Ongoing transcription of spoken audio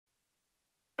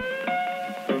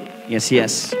Yes,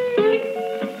 yes.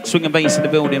 Swing and bass in the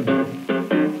building.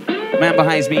 Man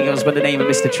behind me goes by the name of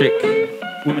Mr. Trick.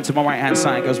 Woman to my right hand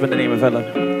side goes by the name of Ella.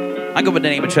 I go by the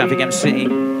name of Trafic MC.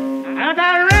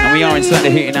 And we are inside the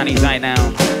Hootie Nannies right now.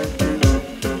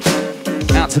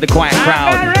 Out to the quiet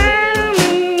crowd.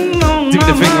 Do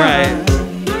the thing right.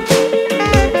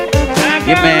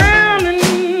 Yeah,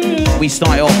 man. We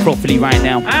start it off properly right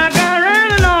now.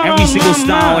 Every single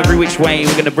style, every which way,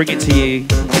 we're going to bring it to you.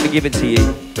 We're going to give it to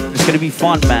you. It's going to be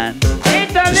fun, man.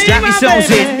 So strap yourselves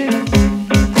in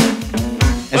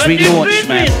as we launch,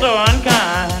 man.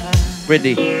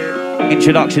 Ready?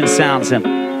 Introduction sounds him.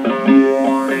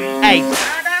 Hey.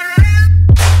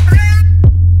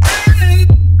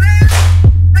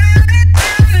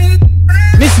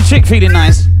 Mr. Chick feeling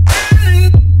nice.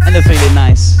 And they're feeling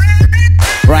nice.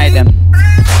 Right then.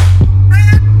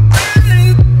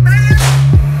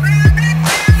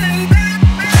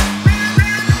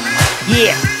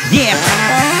 Yeah, yeah.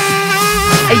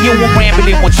 Hey, yo, I'm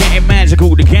rambling, I'm chanting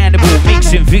magical, the cannibal,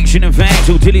 mixing fiction and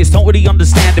factual till it's totally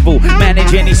understandable.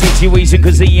 Manage any situation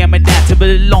cause I am adaptable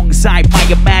alongside my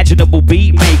imaginable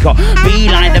beat maker.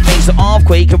 Beeline that makes an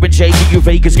earthquaker and shaking you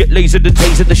fakers get lasered and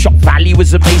tasered. The shock value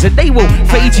is amazing. They will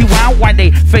fade you out while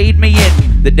they fade me in.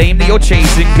 The dame that you're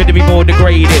chasing couldn't be more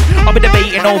degraded. I've been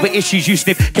debating over issues, you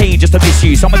sniff cane just to miss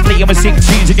you. Someone playing with sick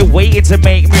tunes and you're waiting to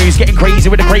make moves. Getting crazy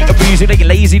with a crate of music, like you're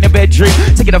lazy in the bedroom.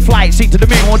 Taking a flight, seat to the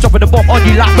moon, or dropping the bomb on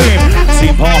you like boom.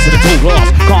 Seeing past in the tall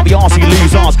glass, can't be arsed, you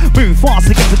lose arse. Move fast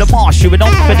to get to the marsh, shooting off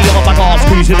for the arms like arse.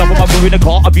 Cruising up on my boo in the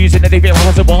car, abusing anything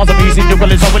like the bars. I'm using the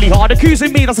rollers, I'm really hard.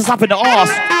 Accusing me, that's a slap in the arse.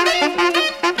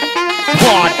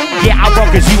 Hard. Yeah, I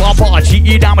rock as you are barred. Shoot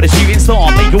you down with a shooting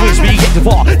star. Make a wish, but you get too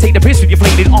far. Take the piss with your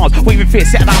flailing arms. Waving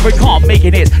fists, set an average calm,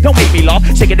 making hits. Don't make me laugh.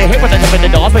 Shaking the hip with the tip in the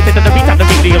dance. Waiting to the beat, time to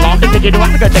beat the alarm. Then thinking, do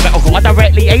I have to go never oh God,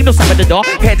 directly? Ain't no step in the door.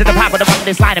 Head to the pad with the front of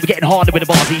this line. I'm getting harder with the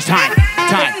bars each time.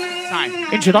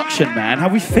 Introduction, man. How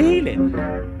we feeling?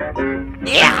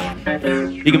 Yeah.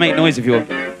 You can make noise if you want.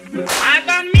 I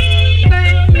got me,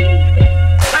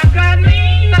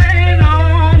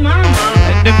 on my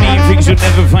mind. The mean things you'll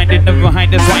never find it, never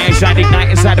behind us. Why I shine, ignite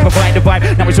inside of a fight the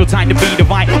vibe. Now it's your time to be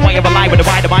divine. Why ever lie with the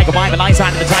ride, the mic, the line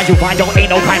side of the time you'll find. Don't ain't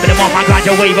no crime in the mouth. I got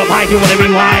your wave up high. You wanna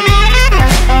rewind?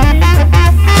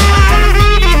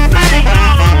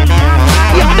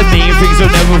 The mean things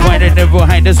you'll never find it, never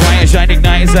behind us. Why I shine,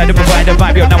 ignite inside of a fight the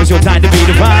vibe. Yo, now it's your time to be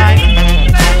divine.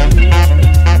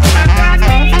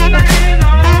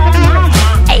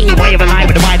 Wave a line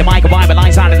with the mic, the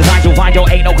line side of the time you'll find. Yo,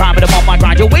 ain't no crime in the mouth. I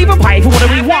grind your wave up high if you wanna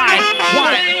rewind.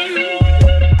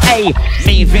 Hey,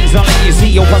 mean things don't let you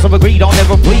see. Your plus of agree, don't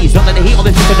ever please. Don't let the heat on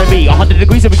the tip of the beat. 100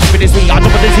 degrees every keeping this week. I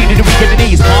jump on the scene in the week at the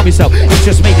knees. Calm yourself, it's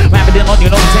just me. Rambling on, you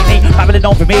know the technique. Rambling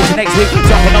on from here to next week.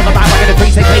 Jumping on the back, like in the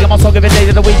free take play. I'm on song every day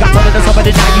of the week. I'm telling the summer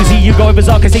the night. You see you going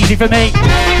berserk, it's easy for me.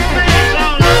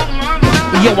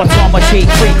 Yo, I on my cheek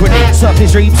frequently, surf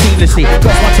this dream seamlessly.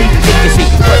 Cross my teeth, idiocy.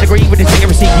 First degree with the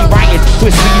secrecy, keep writing.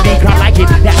 Twist me unique, I like it.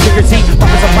 That's secrecy.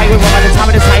 Rappers are fight with one at a time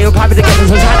of the title. Climbing together,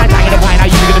 so shine. I'm tagging the pine. Now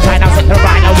you gonna try now, set the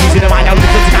right now. Losing the mind now,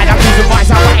 losing the time now. Losing the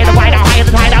voice now, right in the white now, high in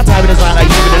the time now. Time in the side now,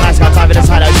 you with the nice guy, time in the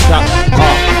side now.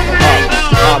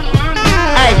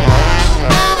 Hey,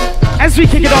 as we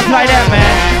kick it off like that,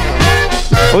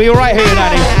 man. We right here,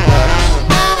 Nanny.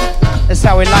 That's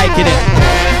how we liking it.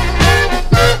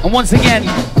 And once again,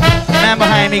 the man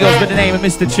behind me goes by the name of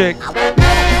Mr. Chick.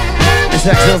 This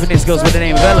saxophonist goes by the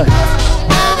name of Ella.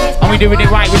 And we're doing it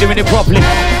right, we're doing it properly.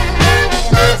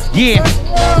 Yeah.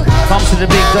 Comes to the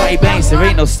big dirty bass, there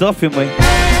ain't no stopping me.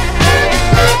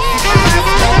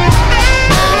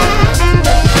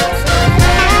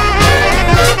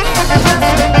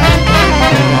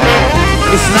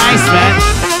 It's nice, man.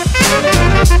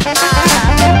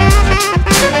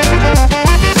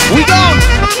 We go!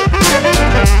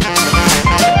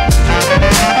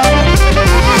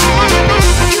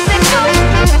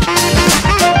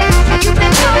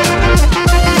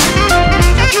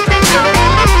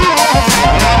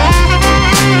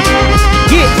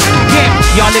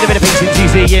 Y'all a little bit of patience, you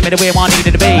see, yeah, me the way I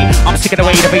needed to be. I'm sick of the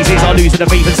way the faces are losing the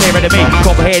faith and staring at me.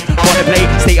 Comprehend, wanna play,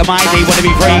 state of mind, they wanna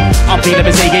be free. I'm feeling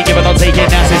mistaken, give it or take it,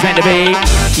 that's it's meant to be.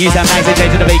 Use that nice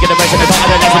attention to make it the rest of the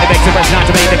bottom of the next and the next impression out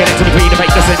to make the connection between the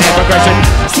fakes and their progression.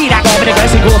 See that moment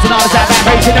aggression, causing all of that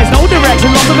vibration. There's no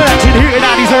direction, lots of direction, hooting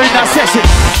out, he's in that session.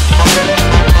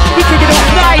 We kick it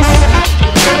off nice.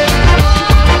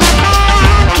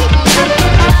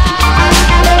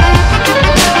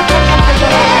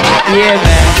 Yeah,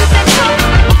 man.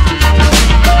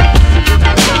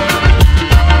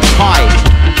 Hi.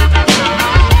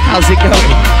 How's it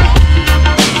going?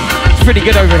 It's pretty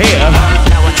good over here.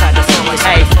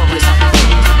 Hey.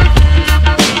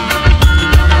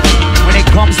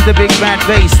 the big bad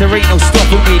bass, there ain't no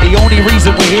stopping me. The only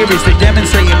reason we're here is to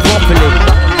demonstrate it properly.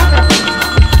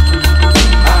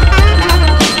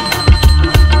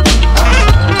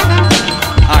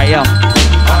 Alright, yo.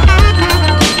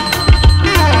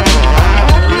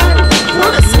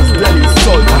 Well, this is Delhi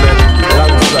Sultan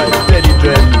alongside Teddy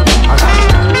Dread.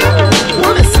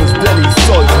 Well, this is Delhi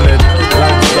Sultan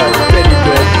alongside Teddy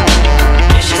Dread.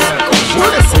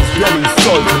 Well, this is Delhi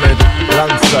Sultan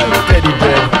alongside Teddy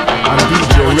Dread and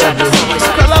DJ Rebel.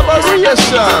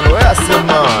 Collaboration, where's the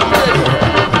man?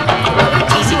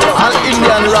 An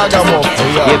Indian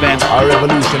ragamuffin, Yeah, man. A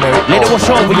revolutionary. Let it wash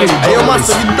over you. Hey, yo,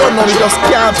 master, we don't know, we just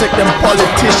can't take them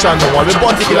politician. No one, we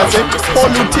want to say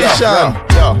politician.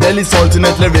 Delhi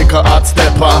Sultanate, lyrical art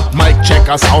stepper. Mic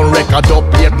checker, sound record,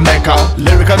 update maker.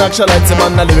 Lyrical actualites,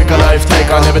 man, a lyrical life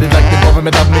taker. Never did like the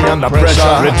government have me under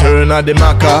pressure. Return of the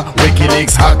maca,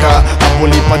 WikiLeaks hacker. A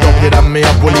bully pa dopey and me a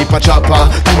bully pa chopper.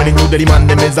 Too many new Delhi man,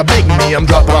 them is a big name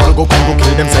dropper. Go Congo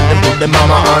kill them, send them to the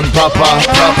mama and papa.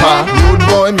 Rude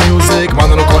boy music,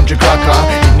 man no country cracker.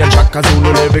 Indian chaka Zulu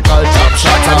lyrical chop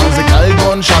shatter. Musical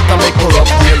gunshot and make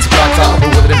corrupt brains splatter. Who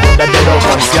would them put that dead up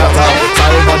and scatter?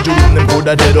 Salva June them put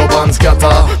that dead up and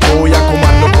scatter. Koya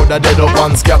commando put that dead up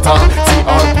and scatter.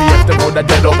 CRPF them put that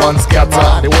dead up and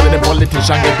scatter. They want them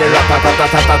politician get their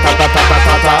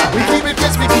rat-ta-ta-ta-ta-ta-ta-ta-ta-ta. We keep it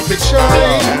crisp, we keep it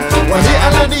shine. When they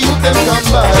and the youth them come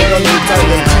by, we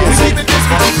keep it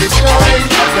crisp, we keep it shine.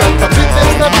 The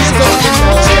business that is up in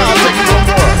the can't take it no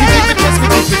more. We keep it crisp, we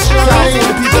keep it shine.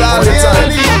 The people out there and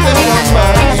the youth them come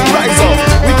by. Rise up,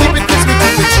 we keep it crisp, we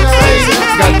keep it shine.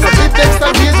 Got the business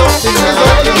that is up in the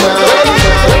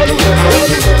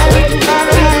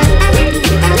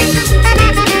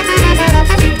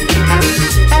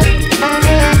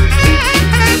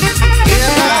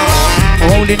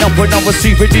Holding up another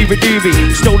super duper doobie.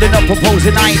 Stolen up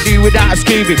proposing I ain't do without a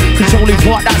Scooby. Controlling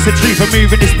what, that's the truth, I'm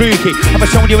moving this spooky. Have I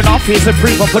shown you enough? Here's the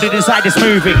proof, I put it inside this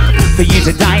movie. For you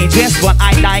to digest, but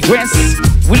I digress.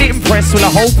 Will it impress? Well, I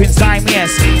hope in time,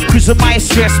 yes. Cause of my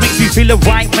stress makes me feel a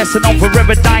right mess. And I'll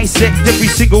forever dissect every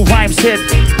single rhyme said.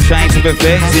 Trying to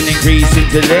perfect and increase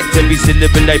intellect. Every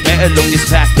syllable I met along this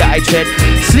path that I tread.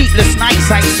 Sleepless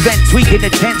nights I spent tweaking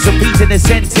the tense, repeating the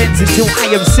sentence until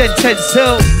I am sentenced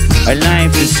to a life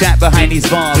is sat behind these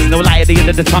bars. No light at the end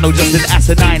of the tunnel, just an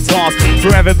asinine task.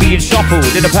 Forever being shuffled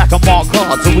in a pack of marked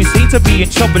cards. Always seem to be in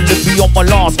trouble if we on my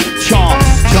last chance.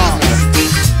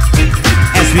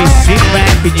 As we sit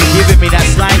back and you're giving me that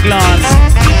slight glance.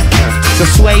 So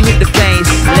sway with the bass,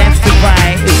 left to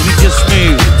right as we just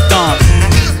move, dance.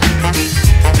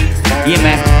 Yeah,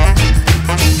 man.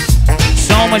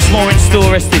 So much more in store,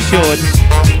 rest assured.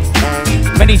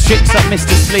 Many tricks up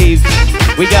Mr. Sleeve.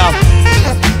 We go.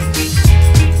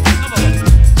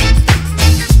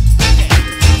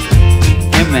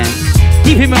 Yeah, man.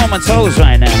 Keeping me on my toes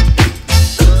right now.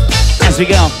 As we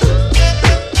go.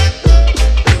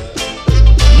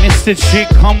 Mr. Chick,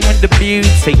 come with the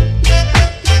beauty.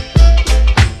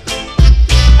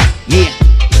 Yeah.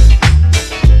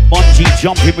 Bungee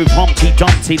jumping with Humpty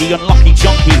Dumpty, the unlucky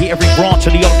junkie, hit every branch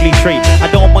of the ugly tree. I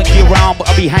don't monkey around, but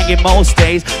I'll be hanging most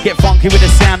days. Get funky with the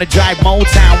sound of drive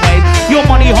Motown ways. You're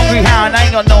money hungry hound, I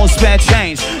ain't got no spare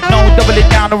change. No doubling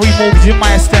down or remortgaging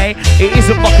my estate. It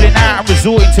isn't buckling out and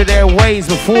resorting to their ways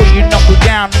before you knuckle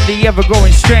down in the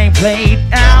ever-growing strain. Played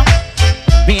out,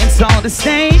 being told to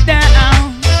stay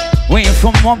down. Waiting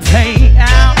for one play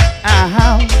out.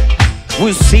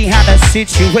 We'll see how the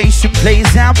situation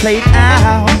plays out, played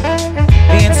out.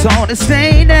 Being told to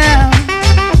stay down.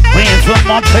 Waiting for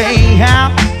one play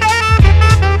out.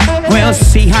 We'll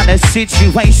see how the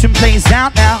situation plays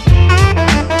out now.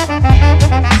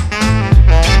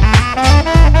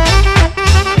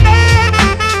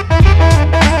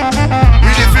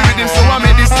 Ready, so I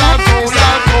made this sound roll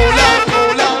out, roll out,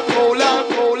 roll out, roll out,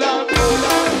 roll out, roll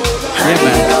out. Yeah,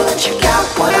 man. You got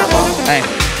what I want. Hey.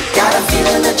 Got a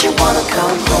feeling that you wanna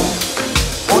come home.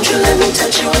 Won't you let me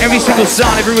touch you? Every single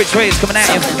song, every which way is coming at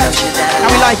you. How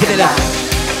we liking it up?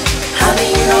 Honey,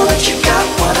 you know that you got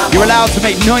what I want. You're allowed to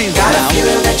make noise now. Got a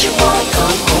feeling that you wanna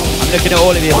come home. I'm looking at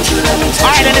all of you. Won't you let me touch you?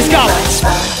 Alright, then let's go.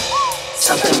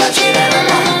 Something about you that I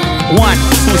like. One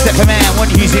step for man, one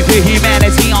use it for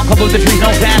humanity. On top of the trees, no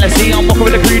fallacy. I'm walking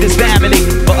with the greatest family,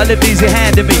 but all of these are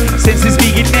handing me. Senses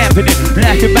being dampening,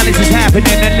 lack of balance is happening.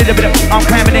 A little bit of I'm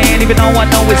cramming in, even though I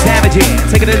know it's damaging.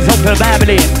 Taking it to the top of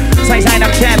Babylon. Sign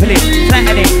I'm championing,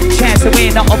 flattening. Chance to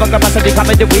win, not overcome myself,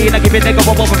 coming to win. I give it a go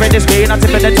over in the screen. I'm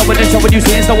tipping the top of the show when you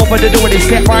see it. So what to do when they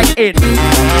step right in.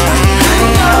 I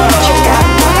know you got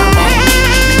what I want.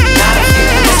 Got a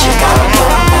feeling that you got what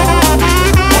I want.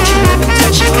 Won't you let me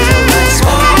touch you?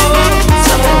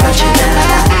 Something about you that I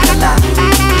like a lot.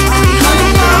 Honey,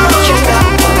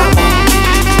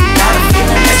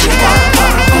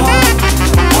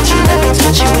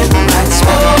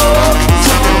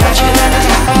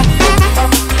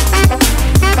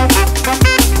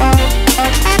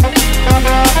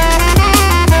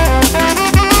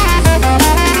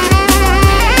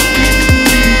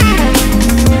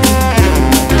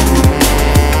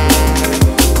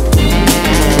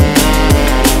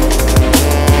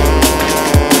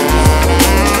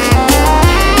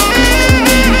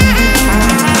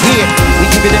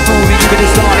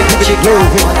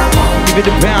 it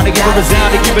a pound, to give it a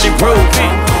sound, to give it a groove.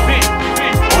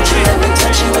 Won't you let me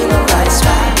touch you in the right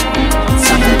spot?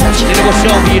 Something that you Then we'll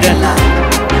show you then.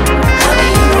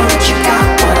 Honey, you know that you got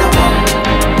what I want.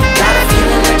 Got a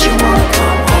feeling that you wanna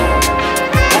come home.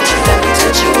 Won't you let me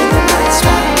touch you in the right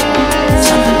spot?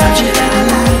 Something about you that I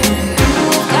like.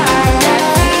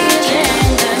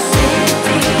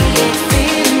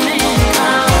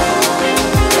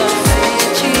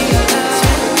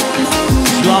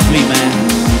 Lovely, man.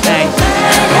 Hey.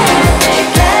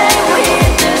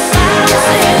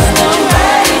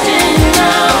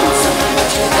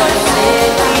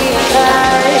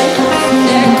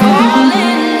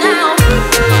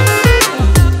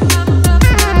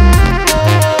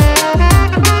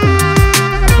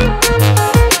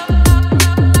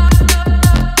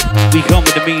 We come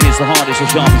with the meanest, the hardest, the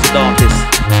sharpest, the darkest.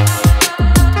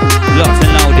 Locked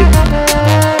and loaded.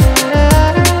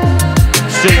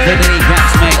 Straight to the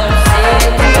kneecaps, mate.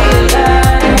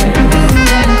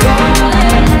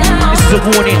 This is a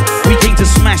warning. We came to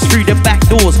smash through the back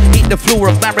doors, hit the floor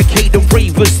and barricade the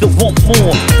ravers that want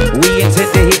more. We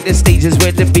intend to hit the stages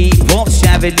where the beat bops,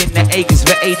 traveling the acres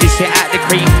for ages, shit at the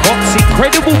cream box.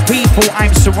 Incredible people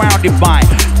I'm surrounded by.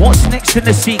 What's next in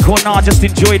the sequel? Nah, just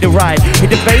enjoy the ride. If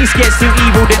the bass gets too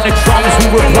evil, then the drums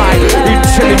will reply.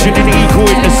 Intelligent and equal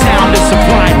in the sound that's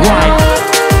supplied. Right.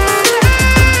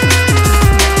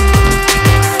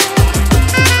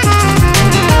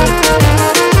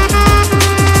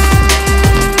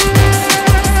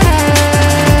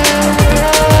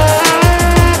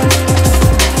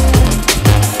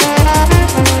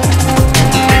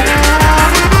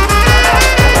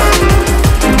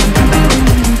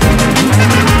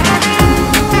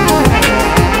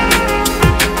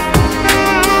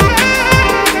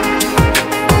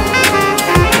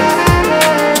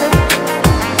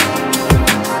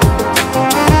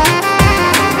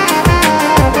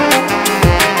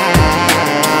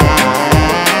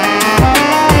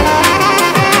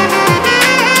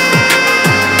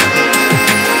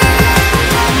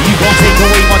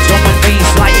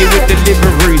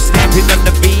 Stamping on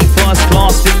the beat, first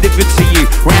class delivered to you.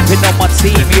 Ramping on my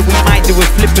team, yeah, we might do a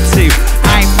flip or two.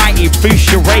 I mighty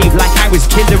boost your rave like I was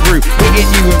Killaroo, hitting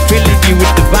you and filling you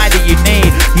with the vibe that you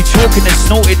need. You talking and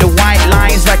snorting the white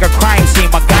lines like a crime scene.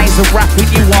 My guys are wrapping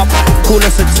you up, call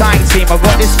us a tight team. I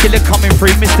got this killer coming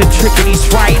through, Mr. Trick, and he's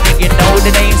frightening. You know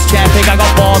the name's Traffic, I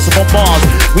got bars upon bars.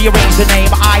 Rearrange the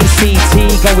name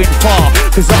ICT, going far.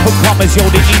 Cause up and comers, yo,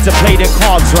 they need to play their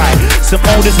cards right. Some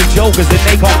molders and jokers, and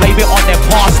they can't blame it on their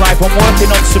past life. I'm working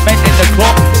on cementing the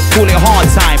clock, call it hard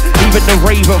time. Even the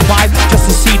rave at 5, just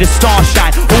to see the stars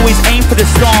shine. Always aim for the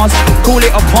stars, call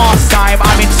it a pastime.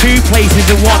 I'm in 2 places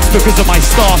at once because of my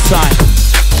star sign.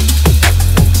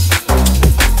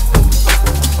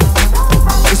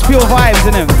 It's pure vibes,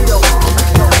 isn't it?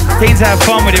 Keen to have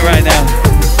fun with it right now.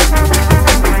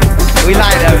 We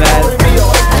like that, man.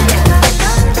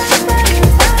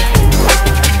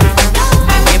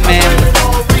 Yeah, man.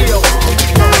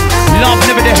 Love,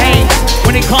 never the hate.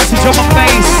 When it comes to drum and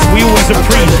bass, we always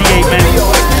appreciate, man.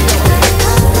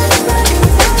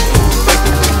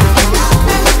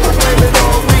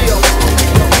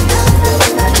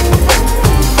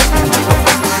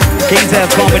 Keen to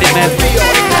have fun with it, man.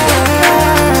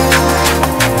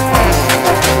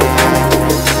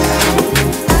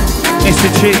 Mr.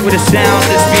 Chick with a sound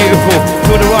that's beautiful.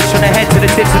 Feel the rush on the head to the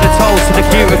tips of the toes to the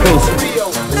cuticles.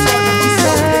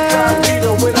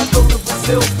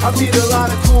 I meet a lot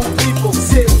of cool people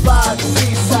sitting by the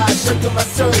seaside, drinking my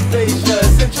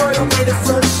cervations, enjoying the way the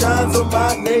sun shines on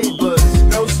my neighbors.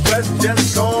 No stress,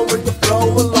 just going with the flow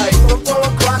of life. I'm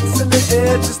throwing clocks in the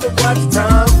air just to watch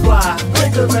time fly.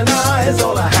 Blink of an eye is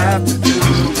all I have to do.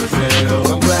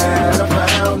 Brazil, I'm glad I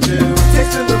found you.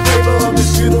 Tasting the flavor of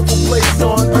this beautiful place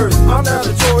on earth. I'm not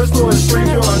a tourist or a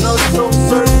stranger on no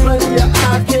search. Plenty of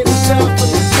eye can't tell from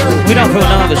the surf. We don't feel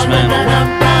nervous, man.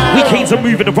 We came to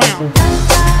move it around.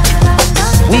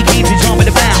 We came to jump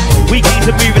it about. We came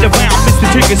to move it around. Mr.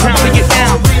 Trigger's how we get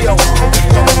down.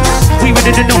 We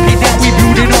ready to knock it down. We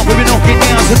build it up. We knock it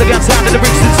down till the gun sound of the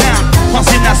bricks in town.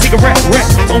 Passing that cigarette,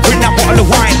 open that bottle of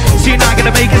wine. See, now I'm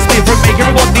gonna make it different, make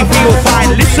everybody feel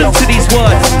fine. Listen to these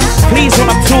words, please,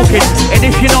 when I'm talking. And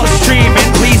if you're not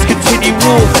streaming, please continue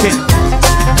walking.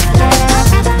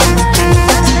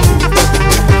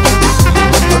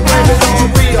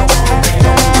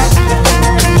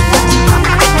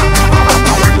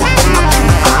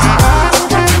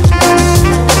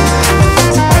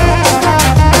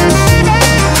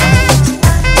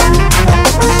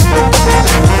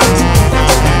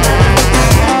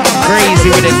 Crazy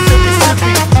with it.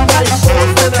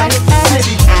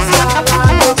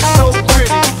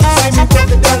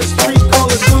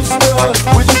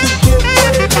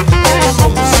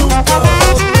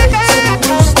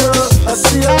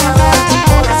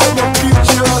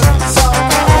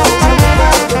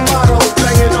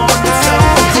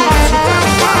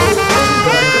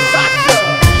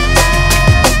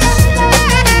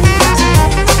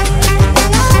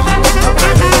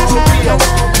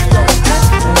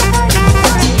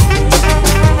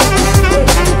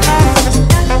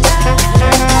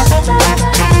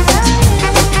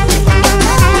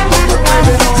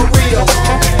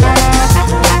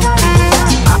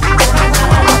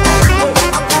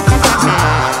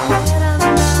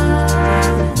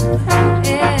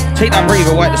 Take that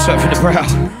breather, wipe the sweat from the brow.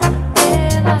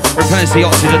 Replenish the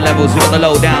oxygen levels. We got the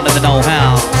low down and the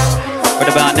know-how. What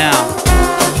about now?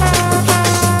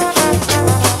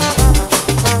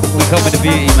 We come with the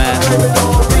beauty, man.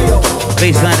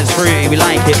 Baseline is fruity, we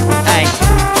like it. Hey.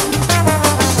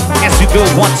 Guess we go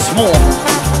once more.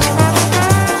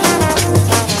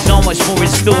 So much more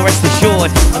in store, rest assured.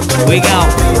 We go.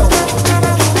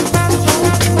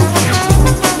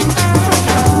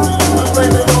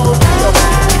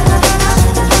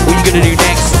 What you gonna do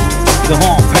next? The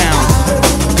heart pounds,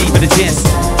 deep in the chest,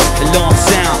 alarm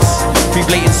sounds, free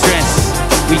blatant stress.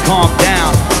 We calm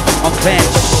down,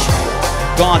 unclench,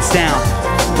 guards down.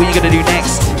 What you gonna do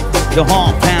next? The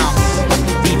heart pounds,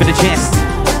 deep in the chest,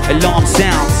 alarm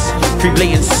sounds, free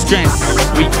blatant stress.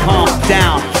 We calm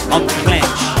down,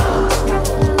 unclench.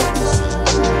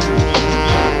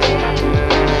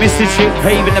 Mr. Chip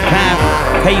paving the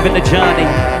path, paving the journey.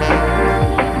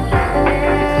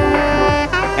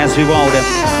 As we roll them.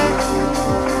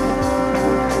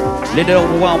 Let it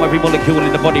overwhelm every molecule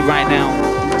in the body right now.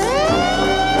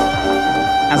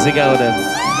 As we go then.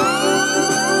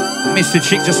 Mr.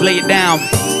 Chick, just lay it down.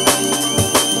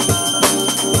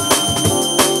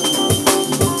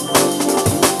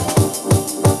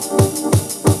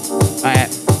 Alright.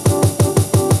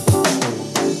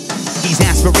 These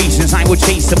aspirations, I will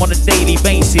chase them on a daily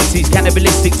basis. These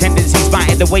cannibalistic tendencies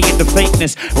biting the way into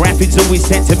fakeness. Rapids always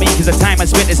tend to me cause the time I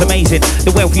spent is amazing.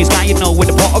 The wealthiest guy you know with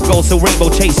a pot of gold, so rainbow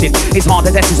chasing. It's hard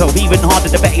to test yourself, even harder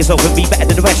to bet yourself and be better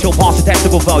than the rest. You'll pass the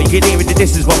testable foe. You can hear in the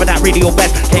distance, but that really your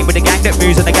best. Came with a gang that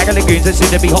moves and a gang of lagoons that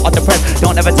soon to be hot on the press.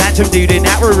 Don't ever tantrum, dude, in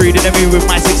that we're rude and move with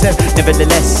my success.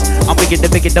 Nevertheless, I'm bigger,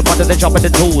 the butt of the chop of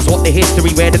the tools. What the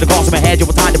history, where did the cross of my head?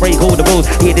 You're time to break all the rules.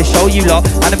 Here to show you lot,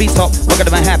 how to be top. Welcome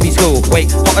to my happy school.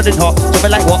 Wait, hotter than hot, jumping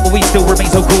like what? But we still remain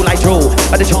so cool like drool.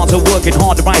 At the chance of working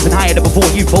hard to rise and higher than before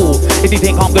you fall. If you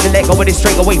think I'm gonna let go of this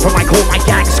straight away from my call, my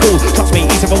gang school. Trust me,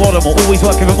 easy for all of them, always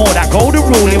working for more. That golden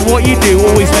rule in what you do,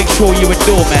 always make sure you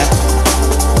endure, man.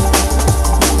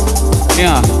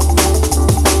 Yeah.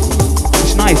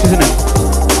 It's nice, isn't it?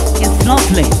 It's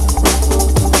lovely.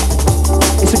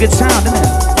 It's a good sound, isn't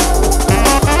it?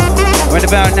 Right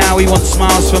about now we want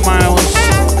smiles for miles,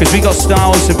 cause we got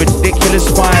styles of ridiculous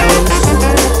files.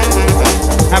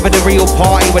 Having a real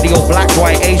party, whether you're black,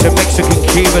 white, Asian, Mexican,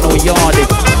 Cuban or Yardi.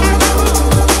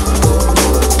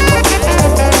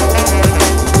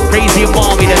 Crazy and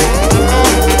balmy then.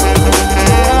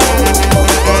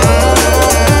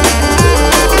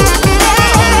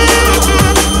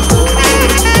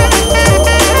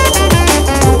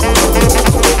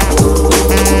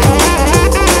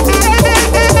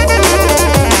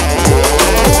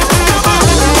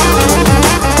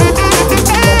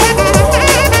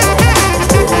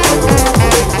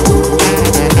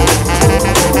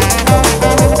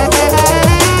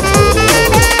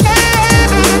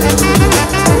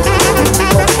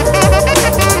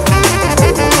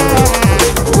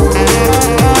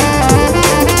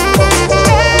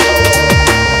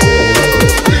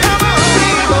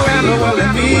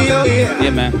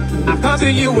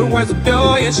 You with words of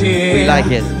joy and cheer. We like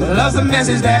it. Love's the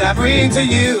message that I bring to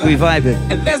you. We vibe it.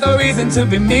 And there's no reason to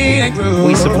be mean and cruel.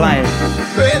 We supply it.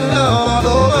 Great love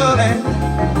all over land.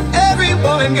 Every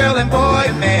woman, girl, and boy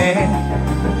and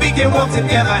man. We can walk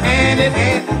together hand in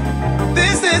hand.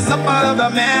 This is a part of the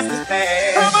master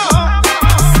plan. Come on.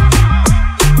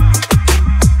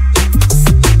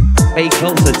 Pay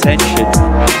close attention.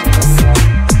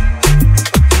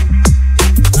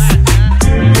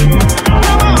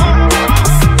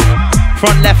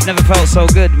 Front left never felt so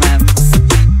good, man.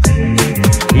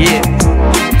 Yeah.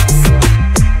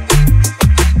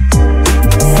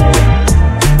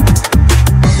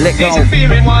 Let go.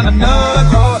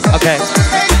 Okay.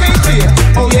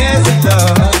 Oh yes, it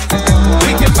does.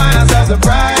 We can find ourselves a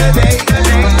brighter day.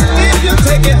 If you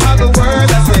take it out the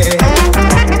words I say.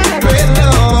 Great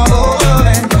love,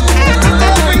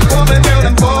 every woman, girl,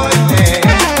 and boy, man.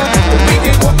 We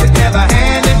can walk together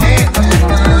hand in hand.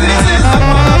 This is the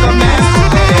part of the master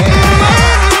plan.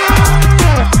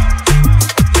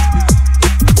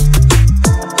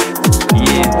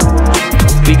 Yeah.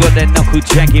 We got that knuckle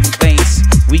jacking bass.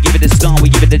 We give it a star, we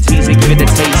give it a tease, and give it a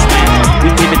taste, man.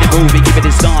 We give it a groove, give it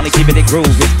a star, and give it a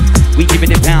groove. We give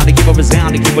it a pound, and give it a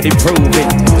sound, and give it improving.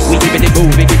 We give it a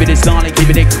move, and give it a star, and give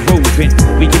it a grooving.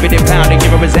 We give it a pound, and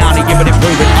give it a sound, and give it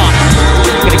improving.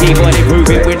 Gonna keep on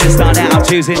improving. When to start out, I'm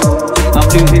choosing. I'm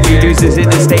losing, you losers in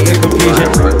a state of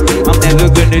confusion. I'm never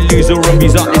gonna lose or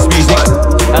abuse on this music.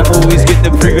 I'm always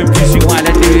gonna prove and push you while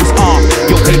I do this.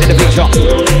 You're painting the picture,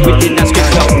 within that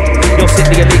scripture. You're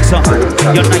sitting the elixir,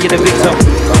 you're now you're the victor.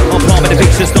 I'm palming the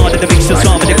picture, starting the mixture,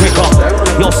 starting the quicker.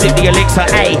 You're sitting the elixir.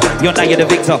 Hey, you're now you're the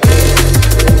victor.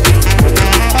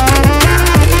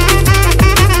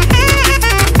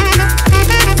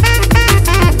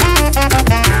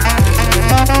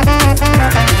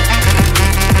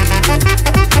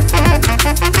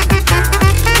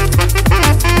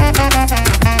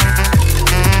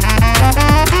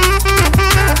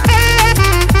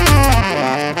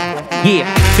 Yeah,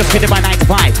 just hit it by 9 to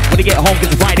 5. When you get home,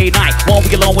 it's a Friday night. While we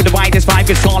alone with the widest vibe,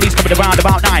 cause Charlie's coming around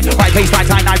about 9. Right face, right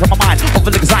time, 9 from my mind. Over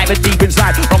the excitement deep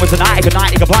inside. From tonight, good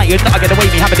night, compliant. I get away,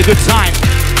 me having a good time.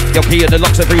 Yo, key in the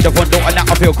locks are through the front door, and now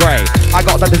I feel great. I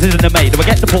got that decision to make. Do I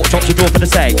get the pork chops, you door for the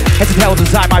say? Heads and tails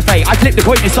inside my fate. I flip the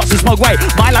coin, it starts to smoke away.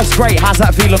 My life's great. How's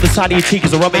that feel on the side of your cheek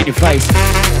as I rub it in your face?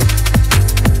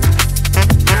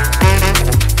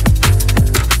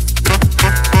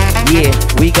 Yeah,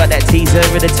 we got that teaser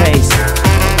with a taste.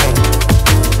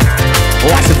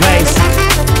 Watch the place.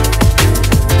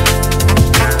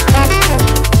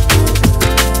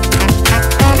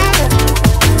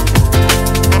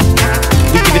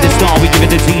 We give it a star, we give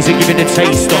it a teaser, give it a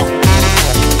taster.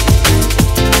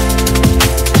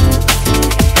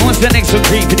 What's the next one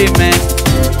creeping in, man?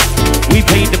 We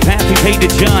paid the path, we paid the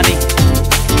journey.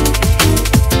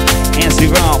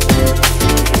 Answer up.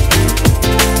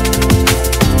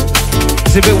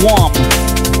 It's a bit warm.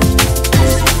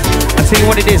 I'll tell you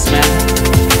what it is, man.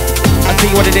 I'll tell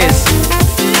you what it is.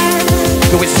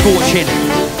 Go it's scorching.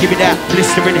 Give it that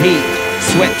blistering heat.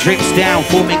 Sweat drips down,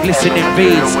 forming glistening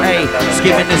beads. Hey,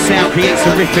 skimming the sound creates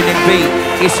a ripping beat.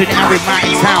 It's an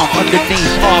aromatic town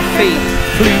underneath our feet.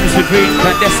 Plumes of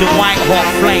incandescent white hot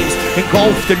flames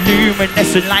engulf the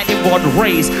luminescent lightning rod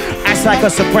rays. Acts like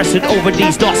a suppressant over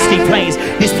these dusty plains.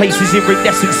 This place is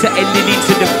iridescent, settling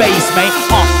into the base, mate.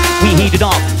 We heat it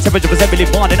up, temperature was heavily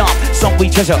bonding up. Some we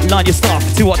treasure, learn your stuff.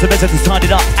 Too hot to measure to turn it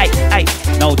up. Ay, ay,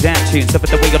 no damn tune. Step at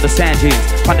the way of the sand dunes.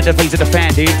 Finding the face of the fan,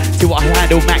 dude. Too hot to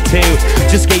handle Mac 2.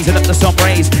 Just gazing at the sun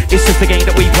rays. It's just a game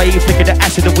that we play. Flicker the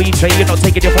ash of the weed tray. You're not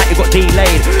taking your flight, you got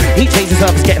delayed. Heat changes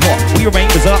surface get hot. We remain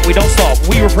berserk, we don't stop.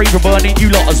 We refrain from burning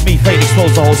you lot as methane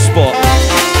explodes the whole spot.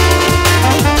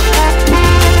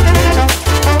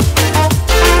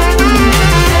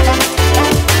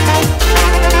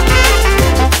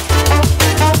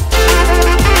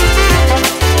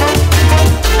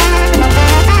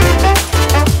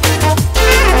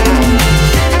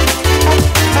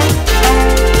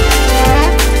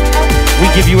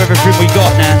 Give you everything we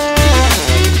got now.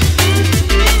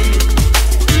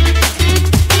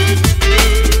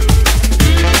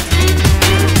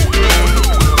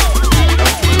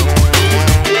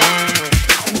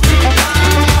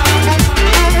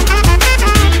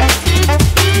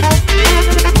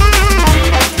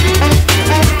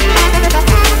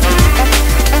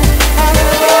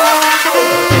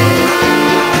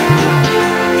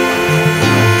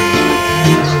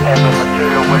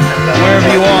 Wherever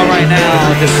you are right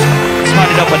now, just turn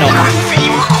it up a notch.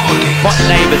 Fuck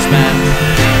neighbours, man.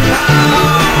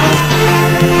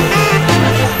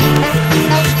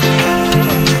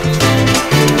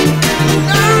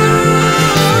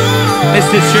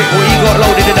 Mr. Trick, what you got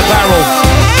loaded in the barrel?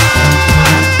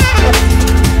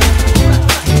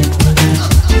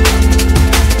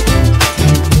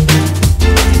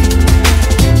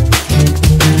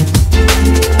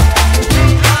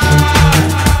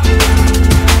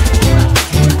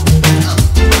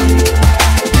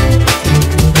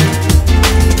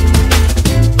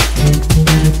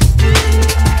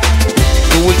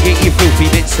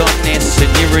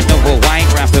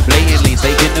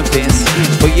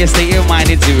 Stay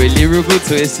reminded to a lyrical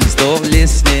twist and stop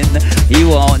listening. You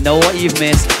won't know what you've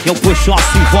missed. You'll push us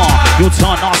too far, you'll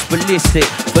turn us ballistic.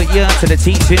 But yeah, to the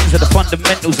teachings of the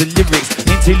fundamentals of lyrics.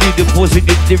 Interlude the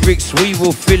positive lyrics, we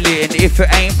will fill it. And if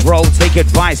it ain't bro, take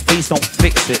advice, please don't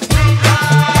fix it.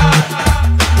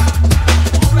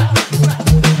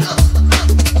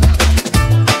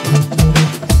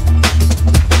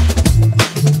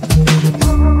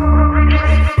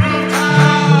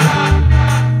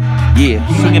 Yeah,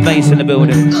 swinging bass in the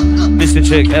building. Mr.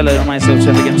 Chick, Ella, and myself,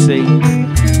 Trafic MC.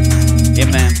 Yeah,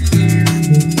 man.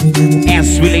 And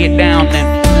we lay it down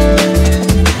then.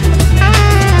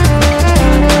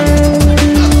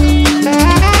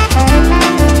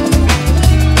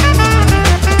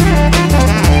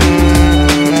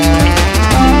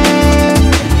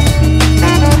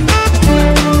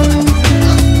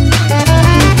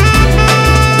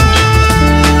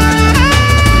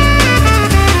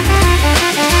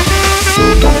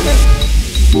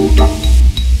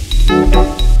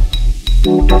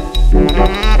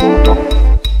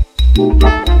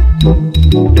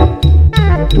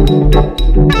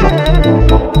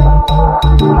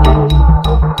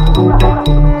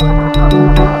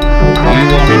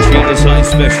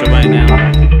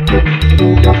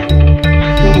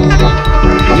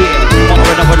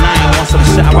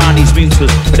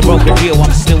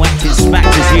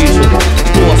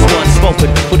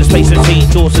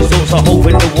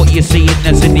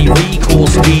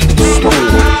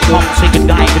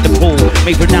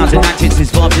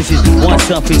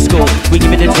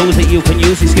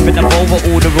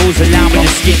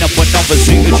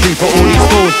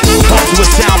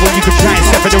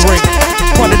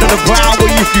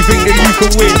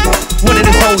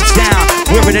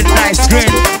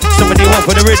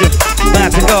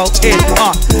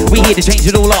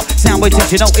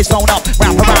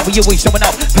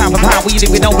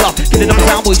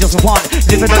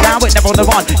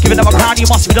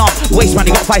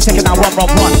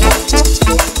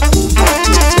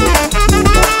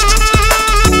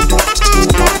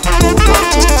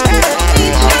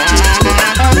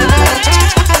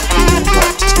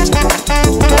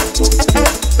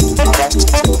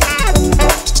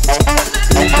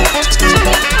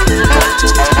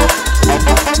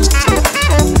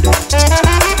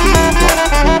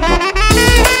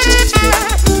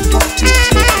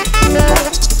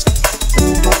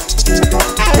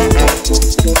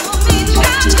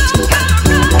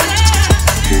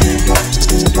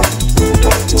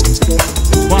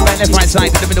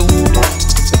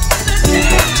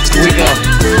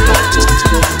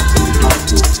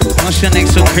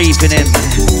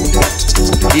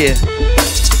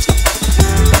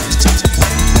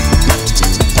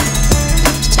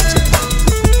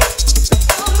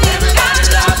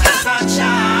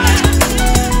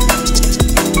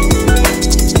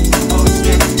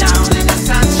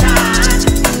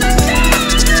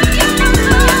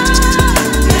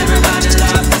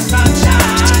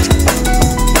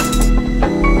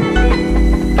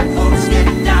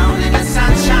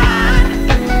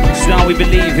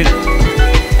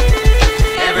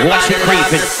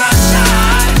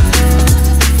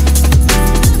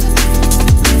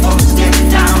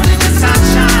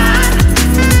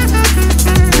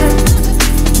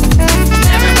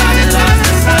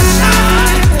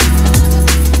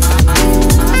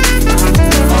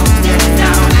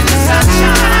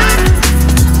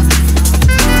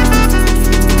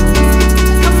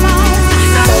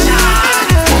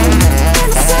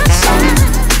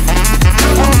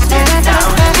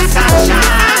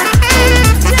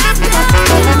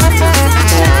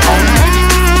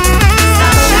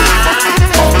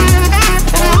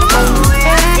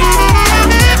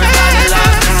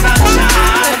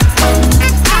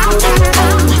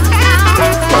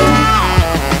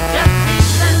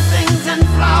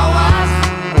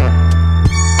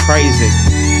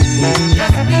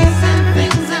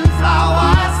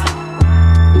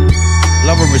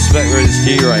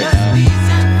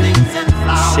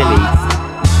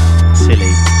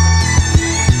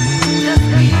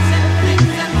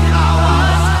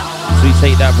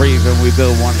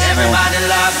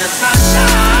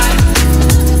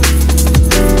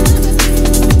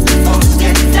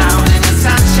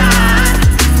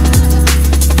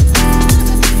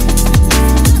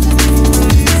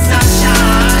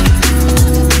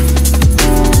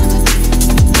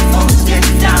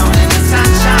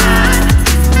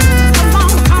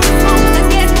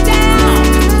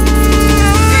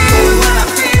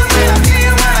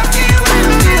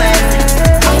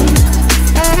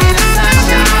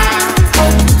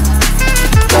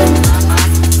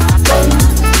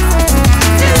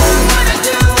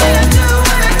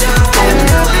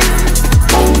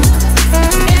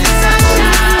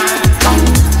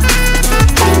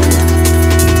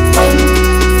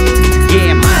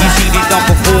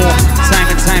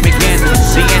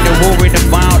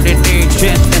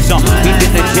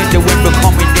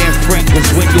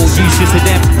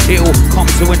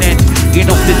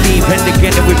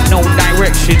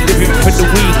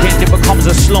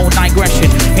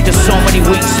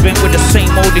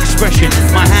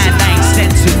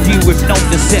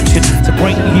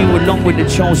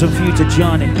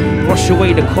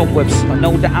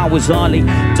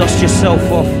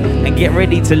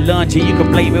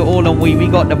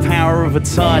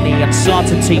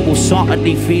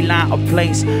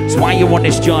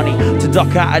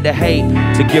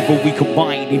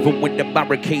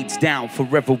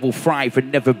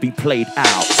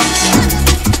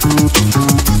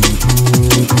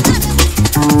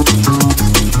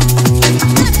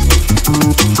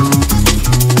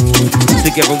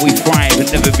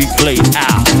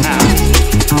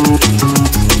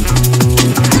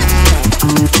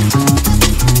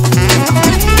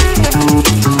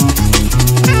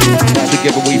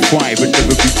 Together we thrive and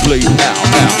never be played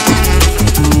out.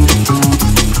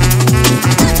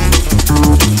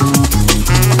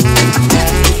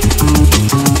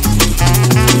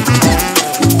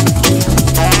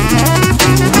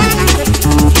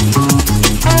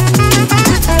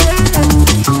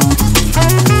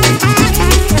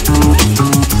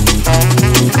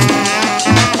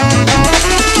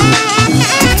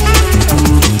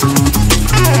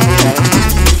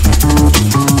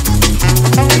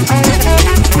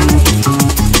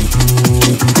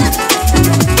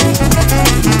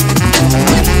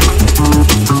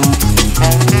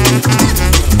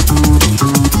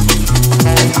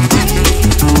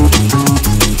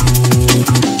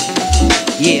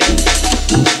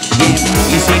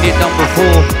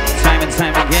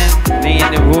 Me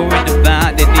and the roaring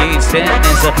about the need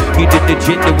sadness. You did the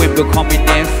gender when becoming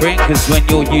their friend. Cause when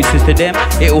you're useless to them,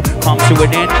 it'll come to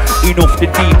an end. Enough the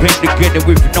deep end together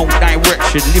with no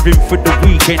direction. Living for the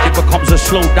weekend, it becomes a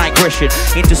slow digression.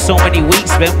 Into so many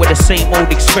weeks spent with the same old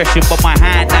expression. But my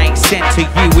hand I extend to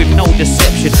you with no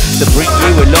deception. To bring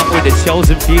you along with the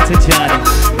chosen future journey.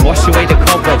 Wash away the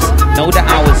cobwebs, know the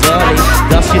hour's early.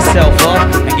 Dust yourself off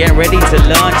and get ready to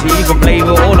learn. You can blame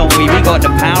it all on me, we got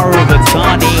the power of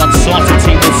attorney.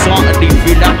 Uncertainty will certainly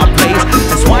fill out my place.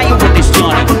 That's why you're on this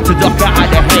journey, to duck out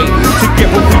of the hate.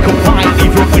 Together we combine,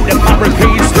 even when the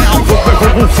barricades down.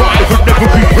 Forever we'll fight, we'll never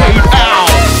be played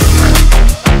out.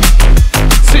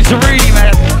 Cicerine,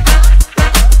 man.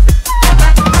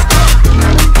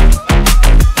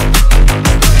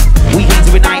 Weekends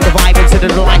with night, the vibe into the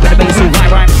light with the bass will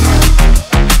rhyme.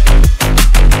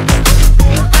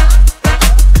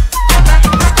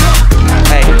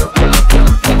 Hey,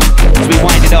 as we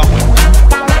wind it up.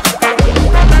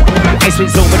 It's been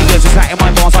so many years, just like in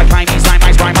my bars, I climb these time,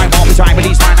 I rhyme, my mom is right,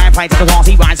 release mine, I fight to the class,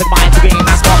 he rides like mine to game,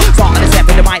 that's far, starting to step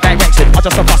in the right direction. I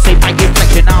just a fuss in my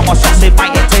inflection, now I'm a shots in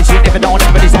my intention. If I don't,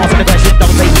 everybody's answering the question.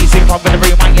 Don't take me soon, come with the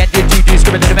room, I end you too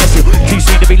scribbling in the mess. Too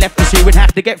soon to be left to shoot and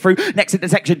have to get through. Next in the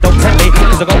section, don't tempt me,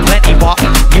 cause I got plenty, but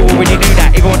you already knew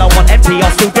that. Even when I want empty, I'll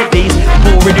still get these.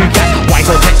 More a new cat, why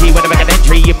so touchy when I make an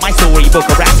entry in my storybook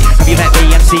of raps? Have you met the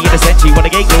MC in the century? Wanna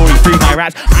get glory through my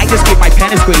raps? I just give my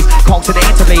pen a squeeze, conk to the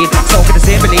interlead, soak in the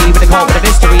simile, with the call with the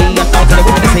mystery, unknown to the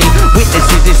witnessy.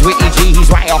 Witnesses is Witty G, he's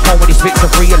right at home when he spits for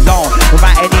free alone,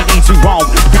 without any need to roam.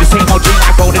 Through the same old dream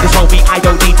I rolled in to show me I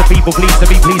don't need to people please to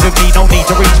be pleased with me. No need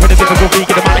to reach for the difficult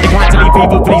vegan, the mind inclined to leave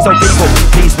people. Please oh people,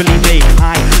 please believe me,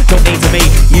 I don't need to meet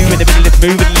you in the middle of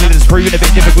moving, a little screwing, a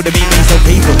bit difficult to meet me. So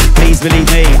people, please believe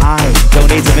me, I don't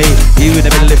need to meet you in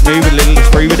the middle of moving, a little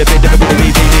screwing, a bit difficult to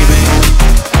meet me.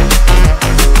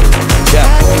 Yeah.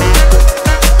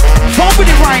 Fun with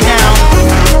it right now.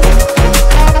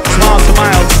 Smiles to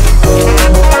miles.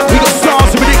 We got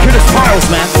stars and ridiculous piles,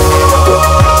 man.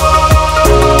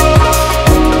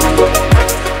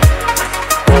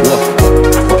 What?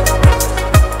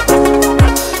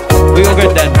 We all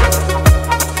good then?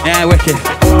 Yeah, wicked. I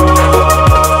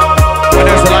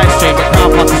know it's a live stream, but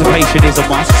crowd participation is a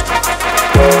must.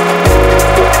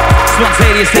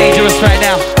 Spontaneous, dangerous right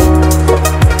now.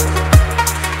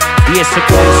 You're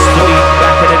supposed to be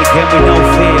back at it again with no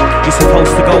fear. You're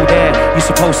supposed to go there, you're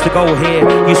supposed to go here.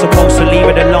 You're supposed to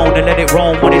leave it alone and let it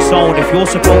roam on its own. If you're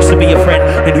supposed to be a friend,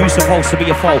 then who's supposed to be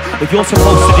a foe? If you're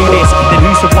supposed to do this, then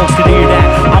who's supposed to do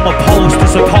that? I'm opposed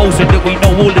to supposing that we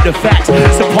know all of the facts.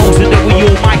 Supposing that we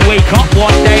all might wake up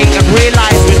one day and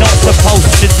realise we're not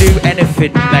supposed to do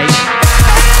anything, mate.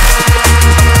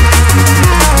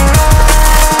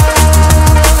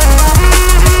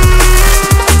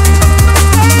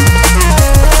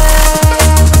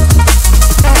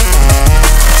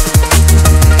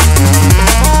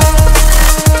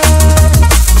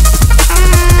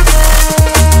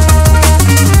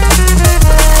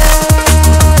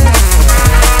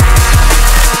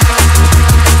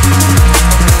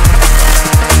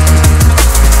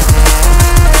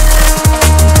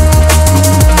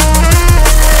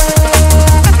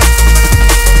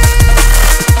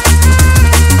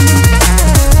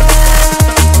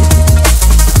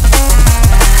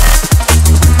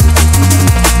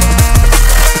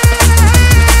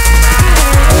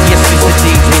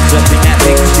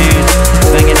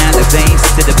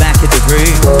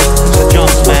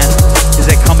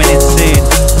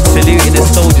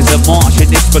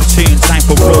 Platoon, time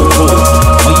for roll call.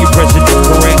 Are you president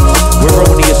correct? We're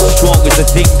only as strong as the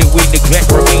thing that we neglect.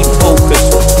 Remain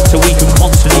focused so we can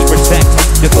constantly protect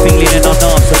the feeling in our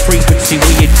nerves, the frequency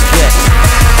we inject.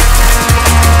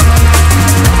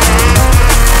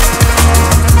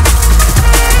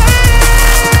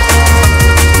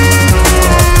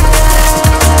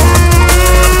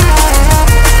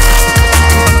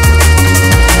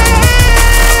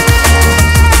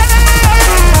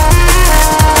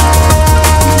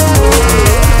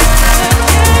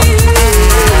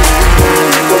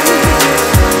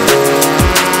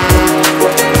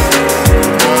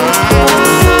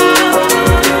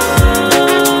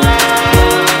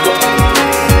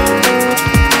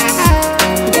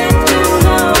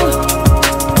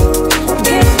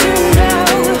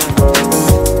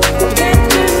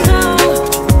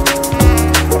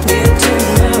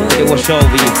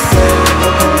 Over you.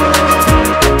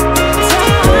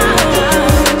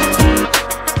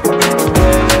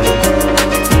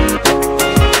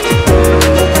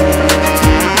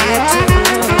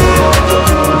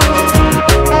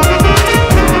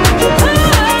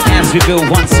 As we build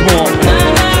once more.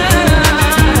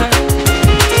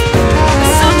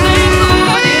 Something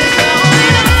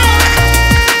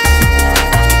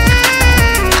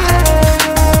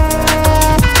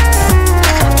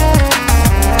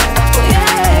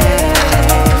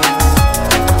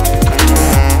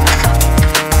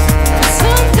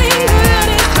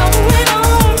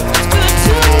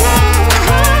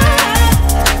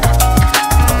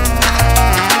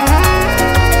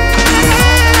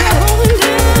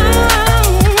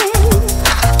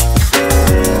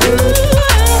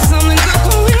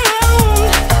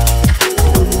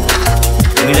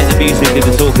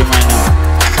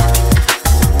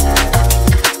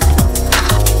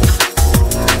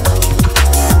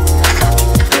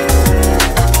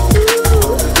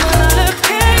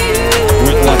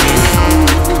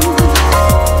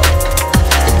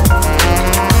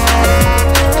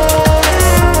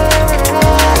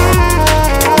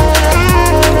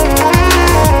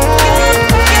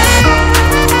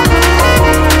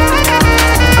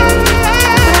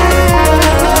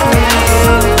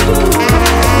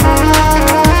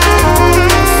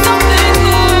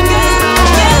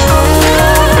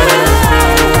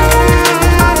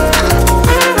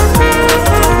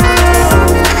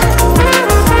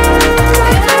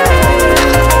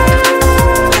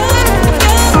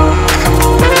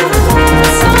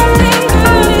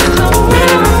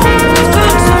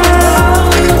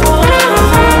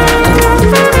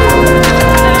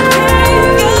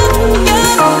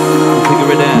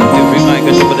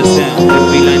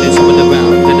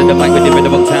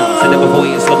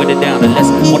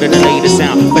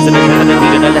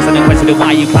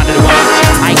why you planted the wire.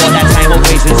 I ain't got that time or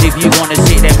patience. If you wanna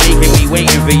sit there making me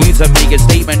waiting for you to make a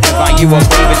statement. If I you are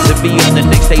craving to be on the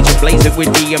next stage of blazing with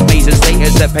the amazing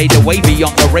status that paid the way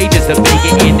beyond courageous to make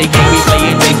it in the game. We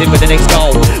playing, chasing with the next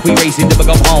goal. We racing to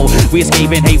become whole. We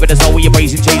escaping hate with the soul. We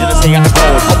embracing, changing to stay out the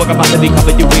cold. Oh, we're about to be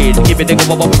covered you with. Give it a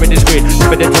go, what we're in this grid.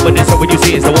 Give it a double this, so when you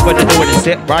see it, so we're gonna do it and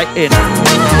step right in.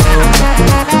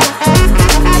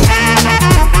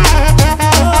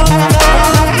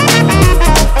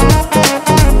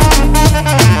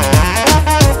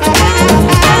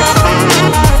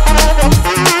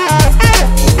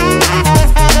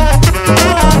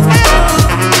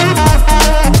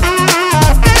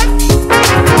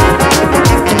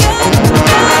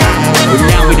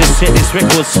 Set this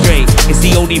record straight. It's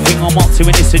the only thing I'm up to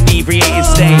in this inebriated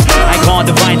state. I can't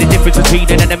define the difference between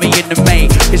an enemy and a mate.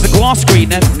 Is the glass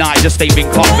greener? Nah, just they've been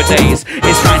caught for days.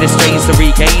 It's kinda strange to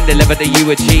regain the level that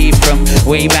you achieved from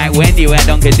way back when you had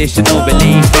unconditional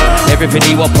belief in everything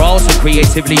you were pros and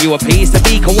creatively you were pleased to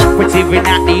be cooperative and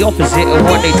not the opposite of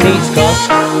what they teach, cause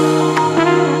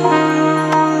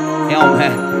yo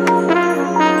man,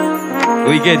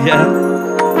 we good, yeah?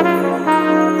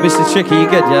 Mr. Tricky, you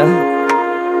good, yeah?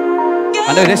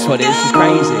 I know this one is, she's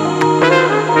crazy.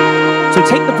 So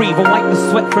take the breather, wipe the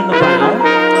sweat from the brow.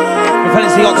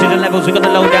 Repellency oxygen levels, we're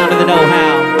gonna low down to the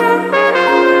know-how.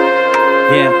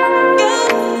 Yeah.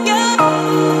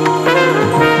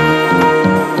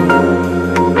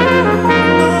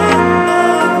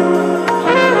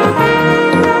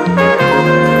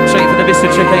 Straight from the Mr.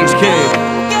 Trick HQ.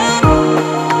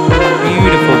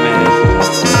 Beautiful, man.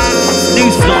 New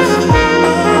stuff.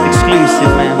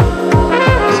 Exclusive, man.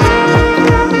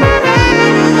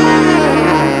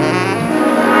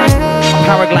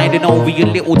 Paragliding over your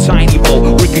little tiny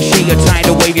boat. Ricochet your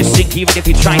tidal wave, you sink even if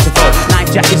you try to float. Life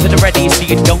jackets at the ready so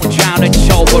you don't drown and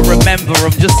choke. But remember,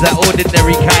 I'm just that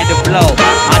ordinary kind of blow.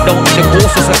 I don't need the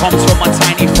courses that comes from my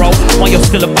tiny throat. While you're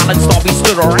still a balanced, I'll be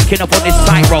stood or racking up on this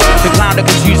tightrope. The cloud that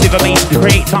confused information to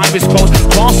create time is close.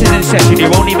 Class is in session,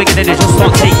 you're only beginning to just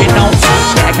start taking notes.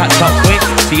 Better catch up quick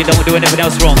so you don't do anything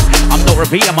else wrong. I'm not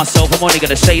repeating myself, I'm only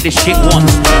gonna say this shit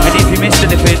once. And if you missed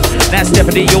anything, that's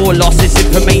definitely your loss. This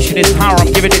information is power,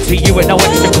 I'm giving it to you at no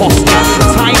extra cost.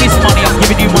 Time is money, I'm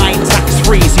giving you mine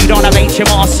tax-free. So you don't have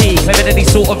HMRC, claiming any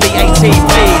sort of VAT,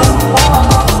 please.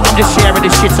 I'm just sharing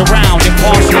this shit around,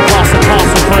 impartially across the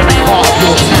castle for every part of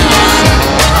your town.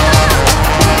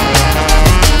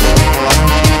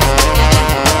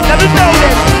 Never know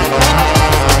this.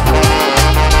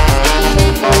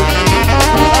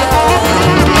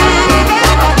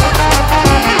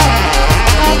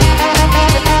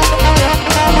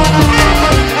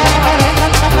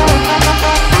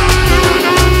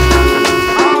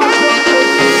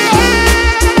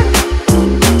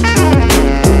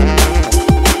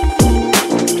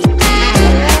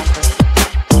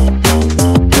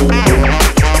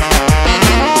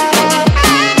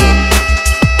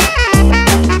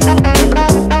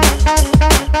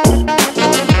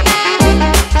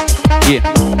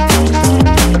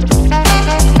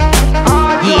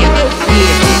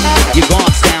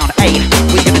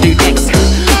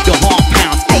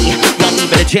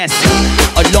 Chest,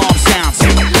 alarm sounds,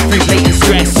 free blatant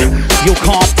stress. You'll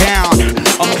calm down,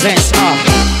 unclench up,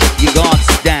 your guards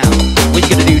down. What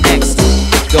you gonna do next?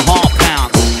 The heart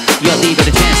pounds, you'll leave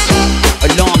it a chest.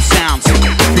 Alarm sounds,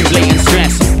 free blatant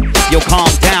stress. You'll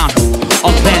calm down,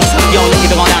 unclench. You'll let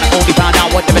your guard down and only found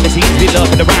out what the abilities be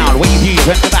lurking around. Wave you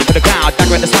turn the back of the crowd,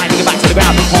 dagger at the spine, you back to the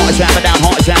ground. Heart is jamming down,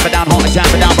 heart is jamming down, heart is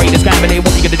jamming down. Brain is scrambling.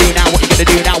 What you gonna do now? What you gonna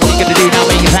do now? What you gonna do now?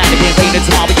 Make your hand again, pain and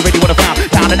tomorrow. You really wanna frown.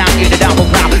 Down and out, in the downfall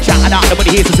crowd. Shouting out,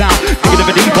 nobody hears the sound. You're gonna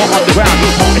be deep on the ground.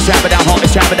 Heart is jamming down, heart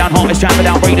is jamming down, heart is jamming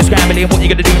down. Brain is scrambling. What you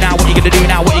gonna do now? What you gonna do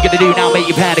now? What you gonna do now? Make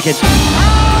you panicking.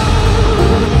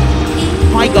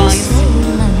 Hi guys.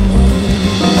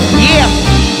 Yeah.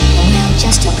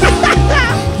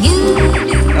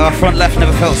 Our front left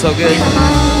never felt so good.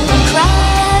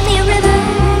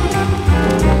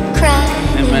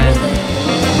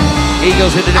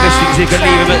 Eagles in the divisions, you can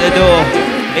leave them at the door.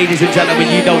 Ladies and gentlemen,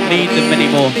 you don't need them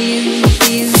anymore.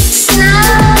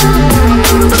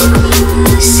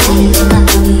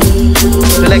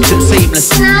 Selection seamless.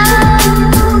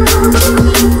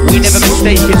 We never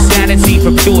mistake insanity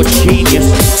for pure genius.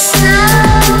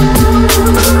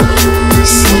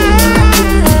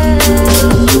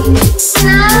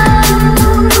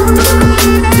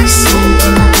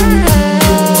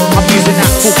 I'm using that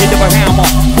fucking of a hammer,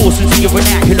 force into your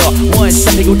vernacular. One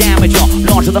single damage,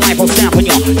 larger than life, I'll stamp on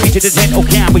you. Treated as dental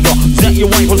camera, set your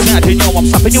wife was sad, you know I'm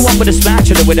slapping you up with a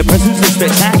spatula with a presence is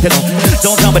spectacular.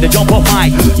 Don't tell me to jump off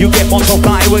high. You get one so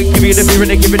high, we'll give you the beer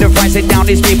and they give you the price. Sit down,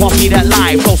 this people see that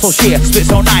live. Flow so sheer, spit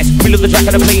so nice. Feel the track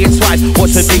and the play it twice.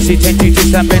 Watch the Dixie 10 to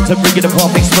twist and bend to bring you the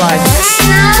perfect splice.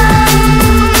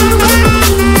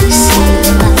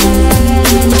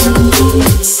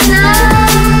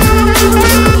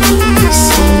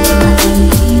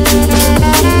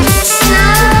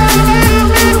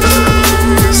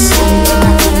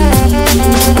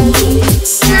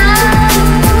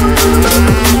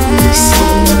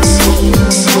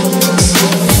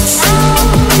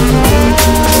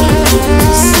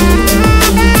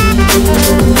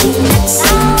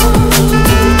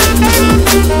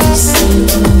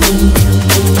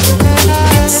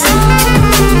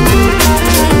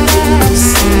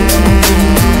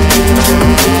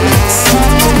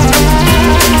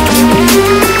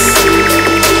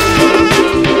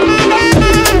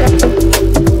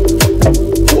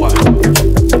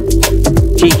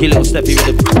 Cheeky little steppy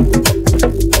rhythm.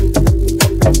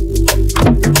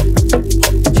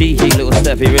 Cheeky little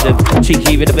steppy rhythm.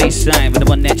 Cheeky with the bass line, with the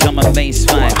one that drum and bass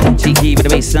fine. Cheeky with the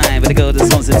bass line, with the girl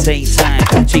that wants to take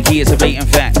time. Cheeky is a blatant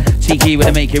fact. Cheeky with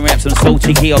the making raps. I'm so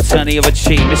cheeky, I'll turn the other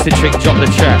cheek. Mr. Trick, drop the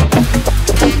track.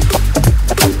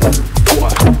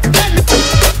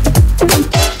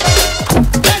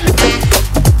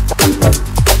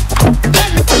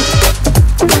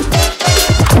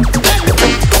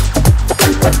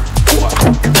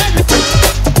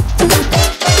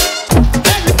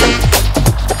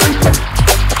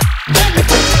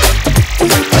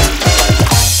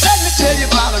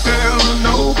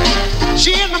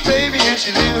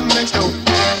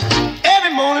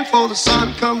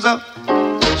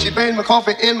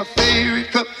 Coffee in my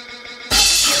favorite cup.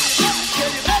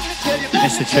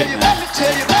 Mr. Trick, man.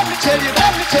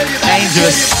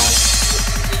 Dangerous.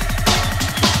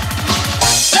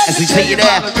 As we take you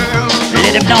there,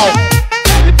 let him know.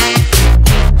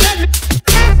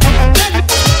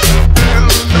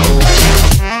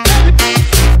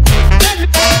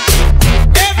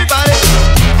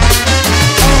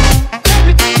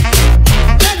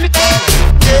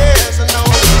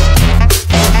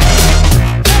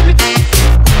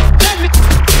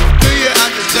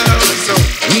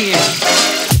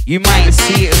 You might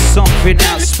see it as something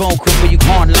outspoken, but you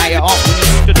can't light it up when you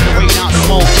stood in the rain out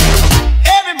smoking.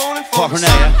 Every morning far from there,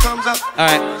 yeah?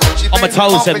 Alright, on my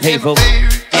toes then, people.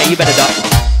 Yeah, you better duck.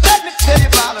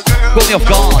 Got me off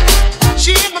guard.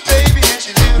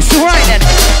 It's alright then.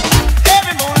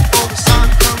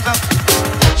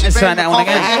 Let's try that one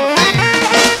again.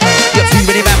 You're too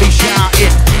many man be shouting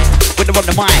with the run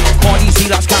the mic. Can't easy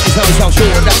like counting so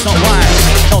sure that's not right.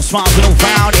 No smiles and no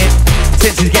frowning.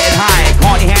 Senses getting high,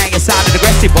 can't you hear your sound of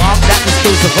aggressive bomb? That was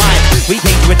still survive. We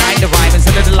came to ignite the rhyme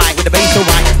instead of the light with the bass so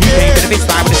right. You came with a mix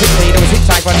vibe with a 6 leader, was hit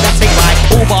type on that same right.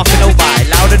 All bark and no bite,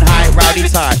 loud and high, rowdy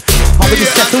tight. Can't we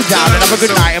just settle down and have a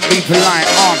good night and be polite?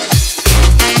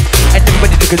 And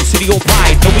everybody to consider your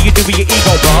pride. Know what you do with your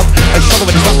ego, bruv. And show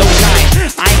when it's not no time.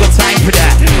 I ain't got time for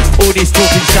that. All this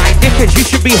talking shine difference. You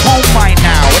should be home right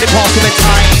now. When it passes the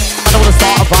time, I don't wanna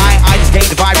start a fight. I just gained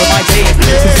the vibe with my team.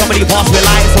 Since somebody passed me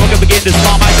light, so I'm gonna begin to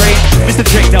start my dream. Mr.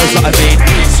 Trick knows what I mean.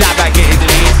 Sat back getting the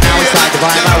lead. Now inside the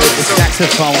vibe, I with the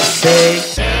saxophone. Say.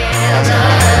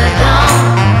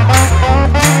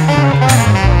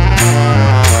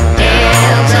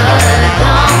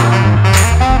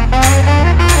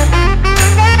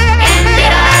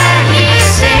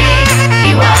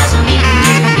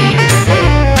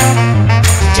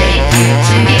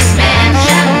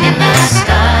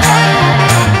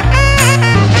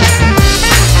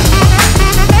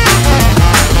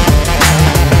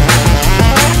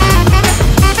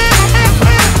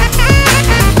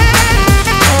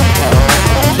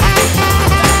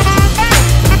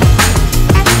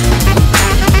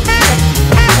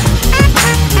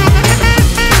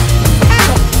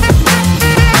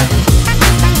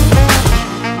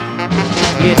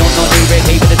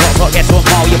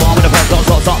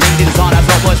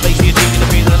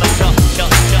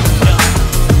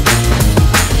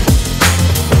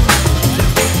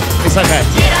 It's okay.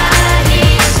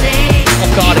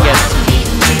 Off guard again.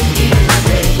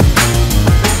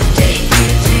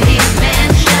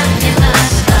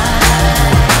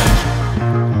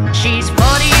 She's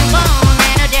 41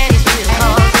 and her daddy still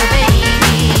calls her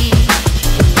baby.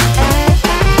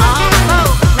 All the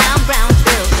folks around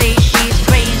Brownsville say she's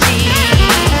crazy.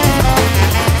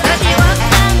 'Cause she walks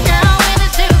downtown with a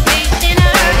suitcase in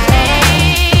her hand,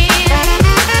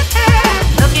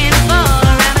 looking for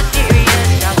a mysterious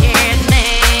dark-haired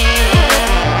man.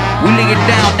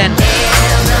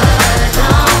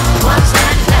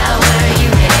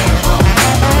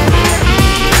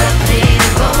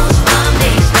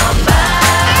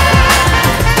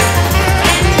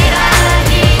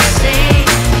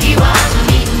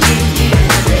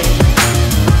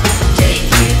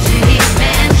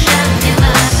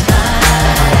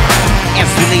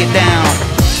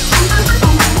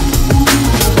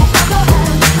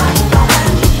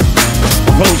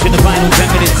 approaching the final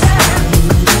 10 minutes.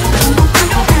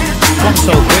 Gone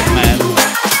so quick, man.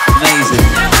 Amazing.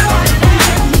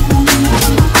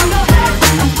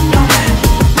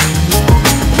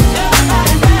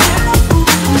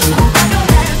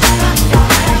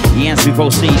 Yes, we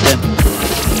proceed then.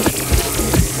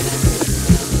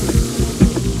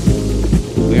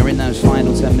 We're in those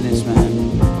final 10 minutes,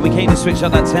 man. We came to switch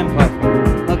up that tempo.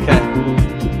 Okay.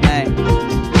 Hey.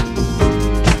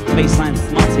 Bassline's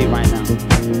smutty right now.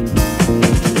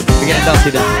 We're getting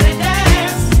dusty then.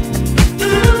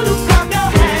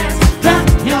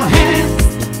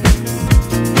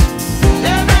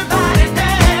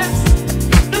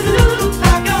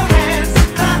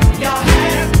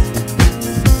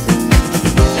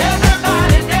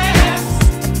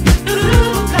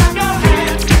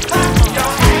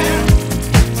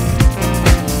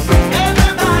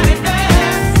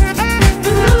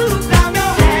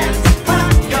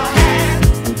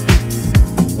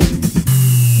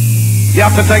 You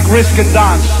have to take risk and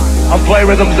dance and play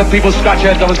rhythms that people scratch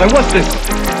their heads over and say, what's this?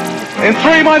 In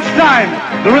 3 months' time,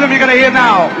 the rhythm you're going to hear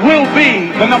now will be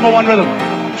the #1 rhythm.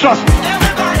 Trust me.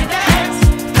 Everybody dance.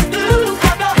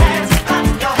 Clap your hands. Clap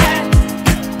your hands.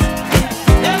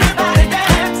 Everybody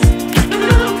dance.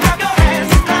 Clap your hands.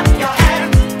 Clap your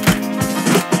hands.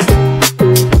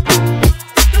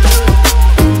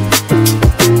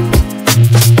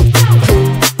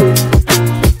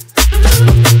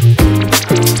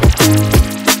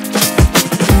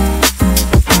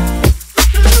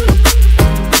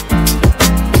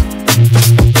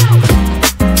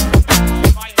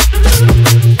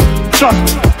 Trust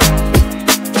me.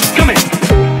 Come in.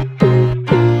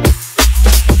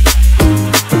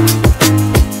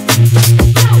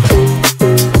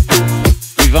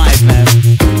 Revive, man.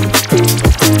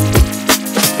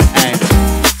 Hey.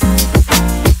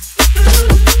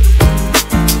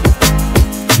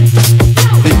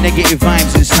 With negative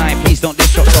vibes inside, please don't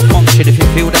disrupt our function. If you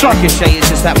feel that ricochet, it's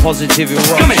just that positive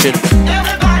eruption.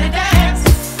 Everybody dance.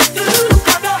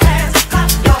 Clap your hands.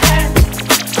 Clap your hands.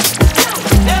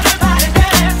 Everybody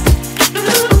dance.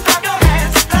 Clap your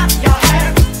hands. Clap your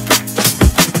hands.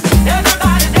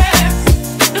 Everybody dance.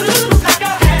 Clap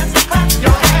your hands. Clap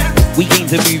your hands. We came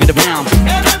to move it around.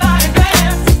 Everybody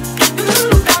dance.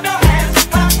 Clap your hands.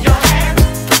 Clap your hands.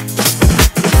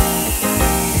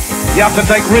 You have to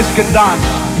take risk and dance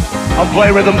and play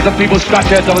rhythms that people scratch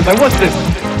their heads over and say, what's this?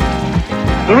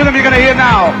 The rhythm you're going to hear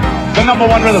now, the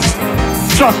 #1 rhythm.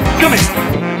 Trust me. Come in.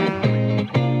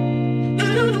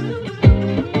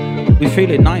 We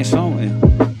feeling nice, aren't we?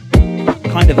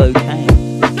 Kind of okay.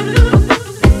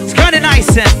 It's kind of nice,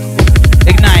 then.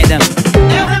 Ignite them.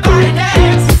 Everybody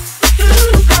dance.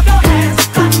 Clap your hands.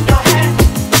 Clap your hands.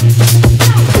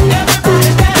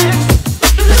 Everybody dance.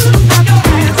 Clap your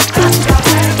hands. Clap your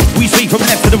hands. We speak from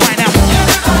left to the right now.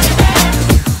 Everybody dance.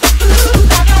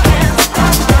 Clap your hands.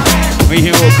 Clap your hands. We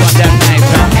hear all goddamn night,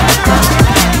 man.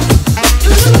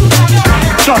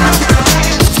 Trust me.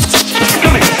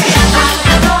 Come in.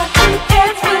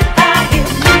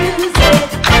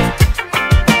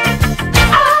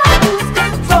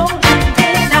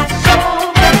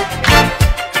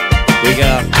 We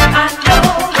go.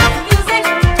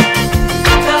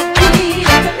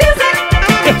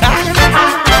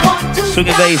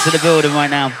 Swinging bass in the building right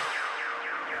now.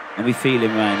 And we feel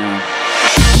him right now.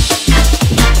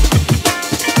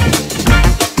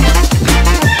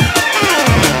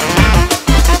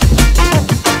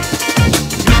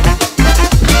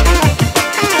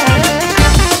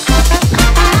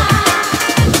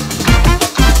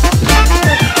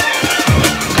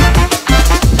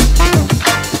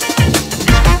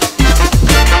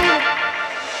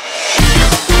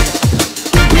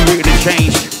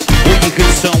 Change. What you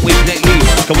concerned with, let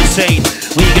loose, go insane.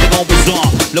 When you gonna go bizarre,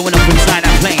 blowing up inside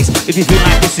that place. If you feel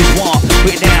like this is war,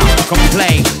 put it down, come and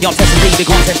play. Y'all test and leave the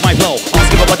contest my flow.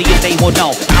 Ask everybody if they will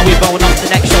know. How we blowing up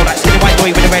the next show, that silly white boy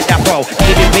with the red afro.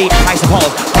 Giving me, I suppose.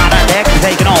 Proud out there,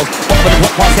 taking off. What for the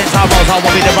pop since I rose, I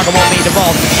want me to rock and roll me the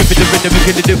balls. Tripping the rhythm, we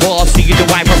can do the bars. See you the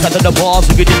white cross out of the bars.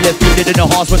 We can do the left, we did in the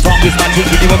hearts. When tongue is matching,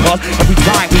 you do a cause. Every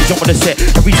time we jump on the set,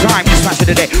 every time we smash it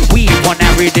today. We want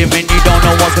that rhythm and you don't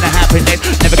know what's gonna happen next.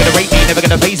 Never gonna rate me, never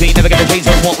gonna phase me, never gonna change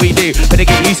on what we do. Better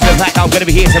get used to the fact that I'm gonna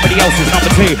be here, somebody else is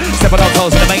 #2. Step on our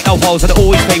toes and I make no pose, and I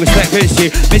always pay respect to you.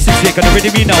 Mr. Chick on the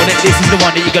rhythm, you know that this is the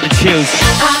one that you're gonna choose.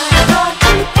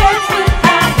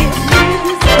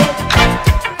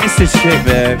 Mr. Chick,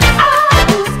 babe.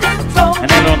 And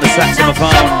then on the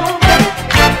saxophone.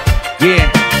 Yeah,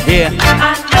 yeah.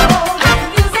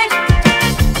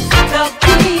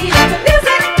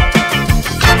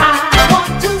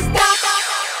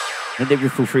 The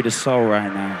lyrical through the soul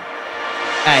right now.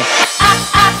 Hey.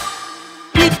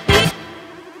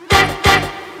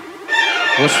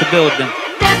 What's the building?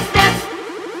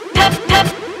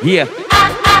 Yeah.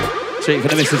 Straight for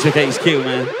the Mr. Chick HQ,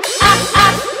 man.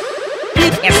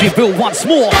 As we build once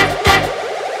more.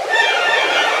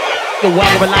 The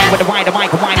way of a line with the wider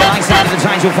mic and wider line side of the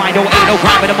times you'll find. Oh, ain't no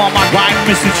crime with them on my grind.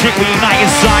 Mr. Chick, we unite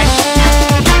inside.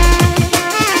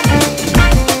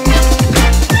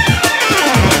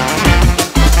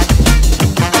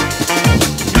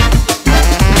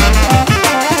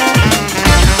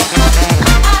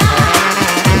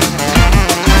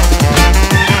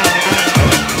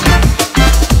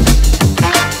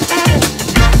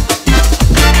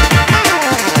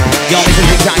 Yo, Mr.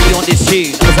 Chick, Johnny on this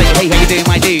tune. I was like, hey, how you doing,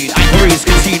 my dude? I'm Peru's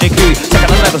consumer crew. Check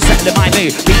out the level, settling my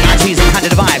mood. B.I.G's and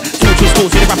handed the vibe. Torture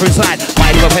sports to the rapper inside.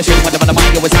 Why do oppression when I'm on the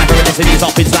mic? Always time for ethnicities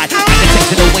off inside. I'm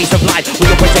intentional waste of life. We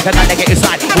will protect a negative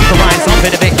side. We provide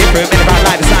something a bit different. Bit about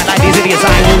life inside. Like these idiots,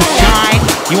 I will shine.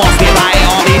 You ask me about it,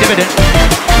 I'll be dividend.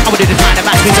 I would do the time to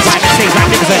match me to find mistakes.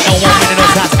 Magnificent, no one winning no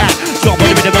task act. Drop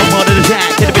with a bit of a part of the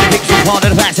jack. Get a bit of picture, part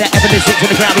of the fact that evolution to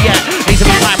the crowd, yeah. Needs to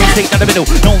be primary state down the middle.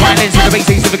 No violence in the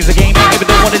basics, because the game ain't even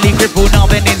don't want to leave crippled. Now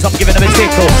then ends, I'm giving them a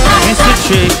tickle. Mr.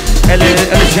 Chick, Ella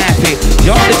Trafic.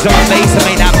 You're on the drum bass, I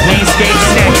made that plain skate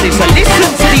static. So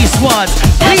listen to these words,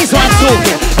 please while I'm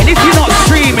talking. And if you're not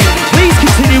streaming, please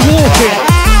continue walking.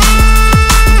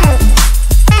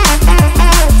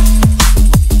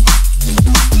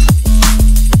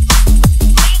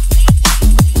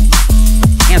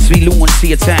 As we launch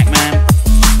the attack, man.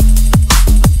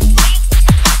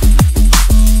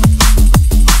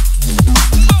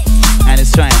 And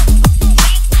it's trying.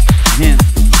 Yeah.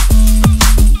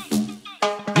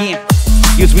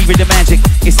 Use we with the magic.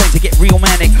 It's time to get real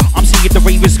manic. I'm seeing the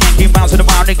ravers skanking, bouncing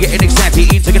around and getting excited.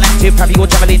 Intergalactic, happy or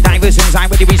traveling, diverse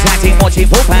anxiety reciting, watching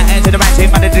full patterns and the ranting.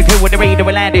 Man of the clue with the radar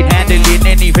will landing, handling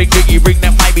anything that you bring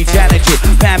that might be challenging.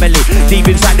 Family, deep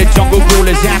inside the jungle,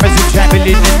 crawlers, hammers and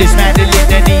traveling and dismantling.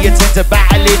 Any attempt to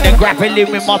battling and grappling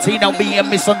with Martino be a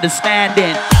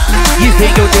misunderstanding. You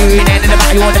think you're doing it in the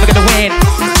battle, you're never gonna win.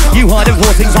 You heard of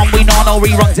four things on, we know no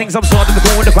rerun things. I'm starting to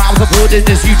go in the crowds of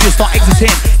this. You just start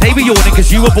exiting. They be yawning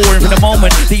cause you were boring from the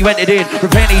moment that you entered in.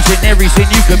 Repent each and every sin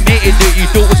you committed that you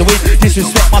thought was a win.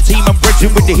 Disrespect my team and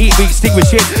bridging with the heat, we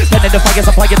extinguish it. Pen in the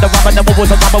fires, I'm playing the rubber. Number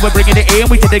was a rubber, we're bringing it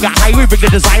in. We did it got high, we bring the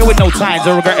desire with no time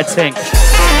to regret a thing.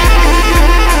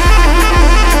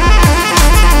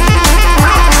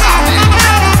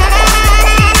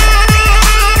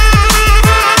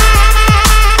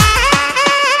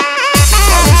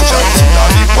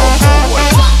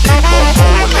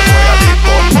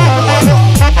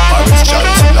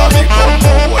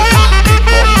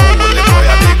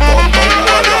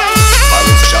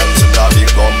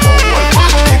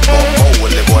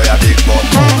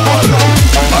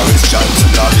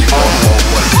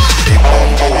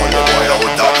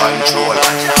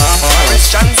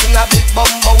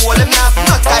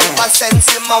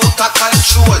 Sense him out of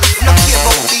control. No care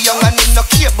about the young and him no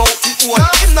care about the old.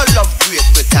 Him no love great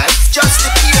with time, just the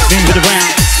care. Me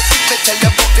tell you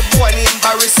about the boy named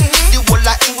Barris. The whole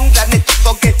of England it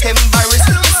forget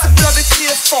embarrassed. It's a bloody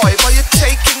tier 5, but you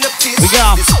taking the piss. We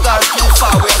go. This girl too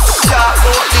far, we have to talk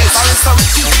about this. Barris and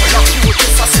people of you,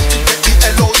 this I said to get the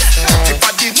hello.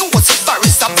 Everybody knows a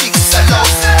Barris a big sellout.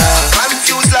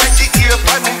 Confused like the ear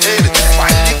pan head.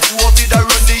 Find the COVID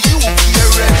around the UK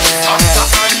red. After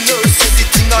a nurse said the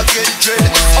thing I get dread.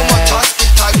 I'm at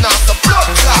hospital now, the blood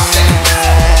clot.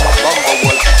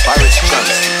 Bumble Barris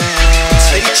Johnson.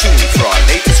 Stay tuned for our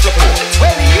latest report.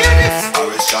 When you hear this,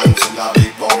 Barris Johnson a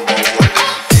big bumble.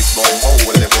 Big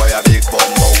bumble, the boy a big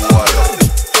bumble.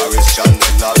 Barris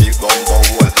Johnson a big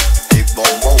bumble. Big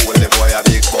bumble, the boy a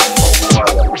big bumble.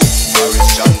 Barris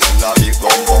Johnson a big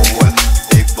bumble.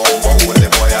 Big bumble, the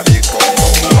boy a big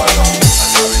bumble.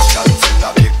 Barris Johnson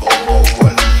a big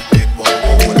bumble. Big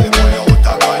bumble, the boy out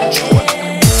of control.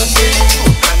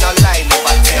 Truth and a lie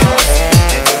never tell.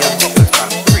 Then you double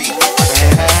from free.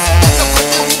 Look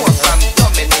for more from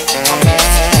Dominic.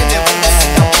 You never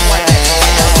listen to one.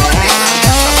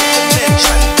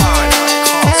 Mention barn and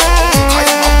cause.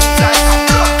 I'm up like a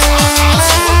blood class.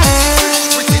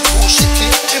 Pretty bullshitty.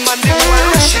 Him and them were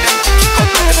rushing them to kick up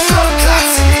like the blood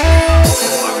class.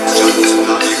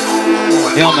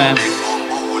 Yo, man.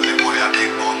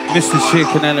 Mr. Chick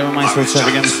and Ella reminds me of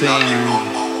Trafic MC.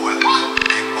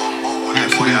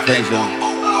 Absolute pleasure.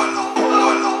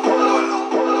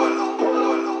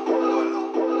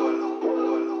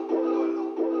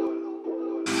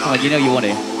 Oh, you know you want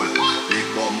it.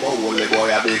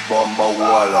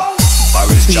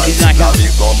 Barris Johnson a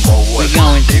big bumble. We're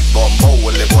going. Big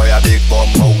bumble, the boy a big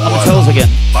bumble. On the toes again.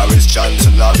 Barris Paris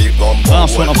Chancellor, big bum bum.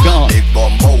 Last one I've got. Big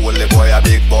bum bum, the boy a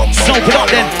big bum bum. Soak it up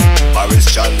then. Paris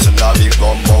Chancellor, big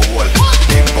bum bum.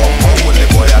 Big bum bum, the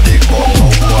boy a big bum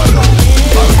bum.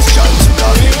 Paris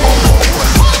Chancellor, big bum bum.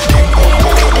 Big bum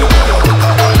bum, the boy a big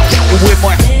bum. With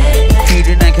my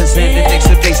feeding and consent, the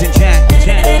next bass and chat.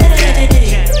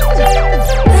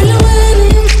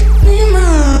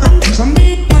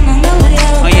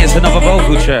 Oh yeah, it's another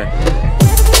vocal track.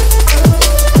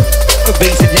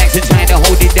 Bass and Jackson trying to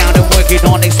hold it down and work it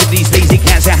on next to these lazy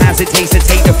cats that hesitate to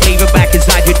take the flavor back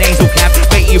inside your nasal cap.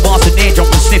 Bait your boss and then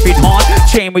jump and sniff it hard.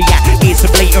 Chain react, it's a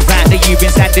blatant fact that you've been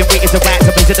standing waiting to wax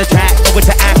up into the track. Know what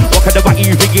to act, what kind of right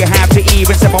you think you have to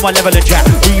even step on my level of chat.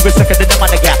 Breathe a second and then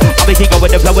mind the gap. I'm making go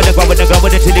with the flow and the grow and the go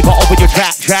with until you got over your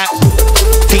trap.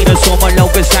 Tina saw my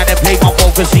locus trying to play my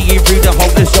focus. See you read the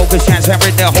hopeless jokers, chance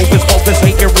having the hopeless focus.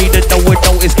 Make your reader know what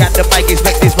notice. Got the mic,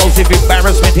 expect explosive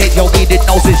embarrassment. Hit your reading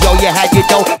noses, yo, you had you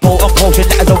know. Potent potion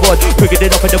as a word, quicker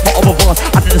it up in the bottom of us.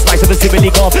 Under the spice of a simile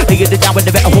god, laying it down with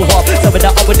the metaphor up. Some of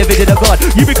that up with the vision of God.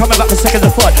 You be coming back for seconds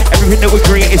of fun. Everything that we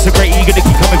create is so great, you're gonna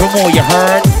keep coming for more, you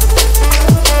heard?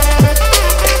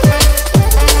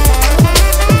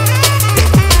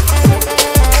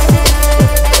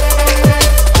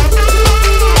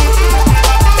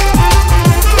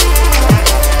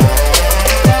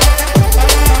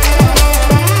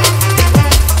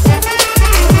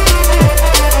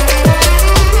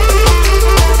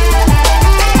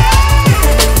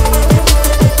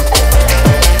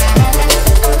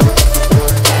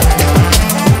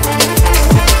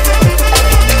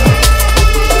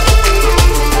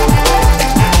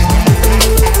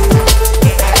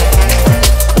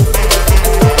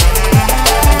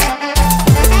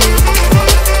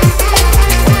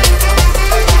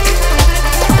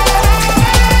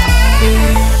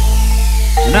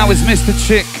 Is Mr.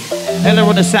 Chick, Ella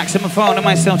on the saxophone, and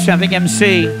myself, Trafic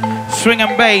MC. Swing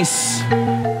and bass.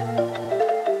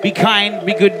 Be kind,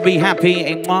 be good, be happy.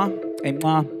 Et moi, et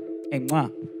moi, et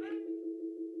moi.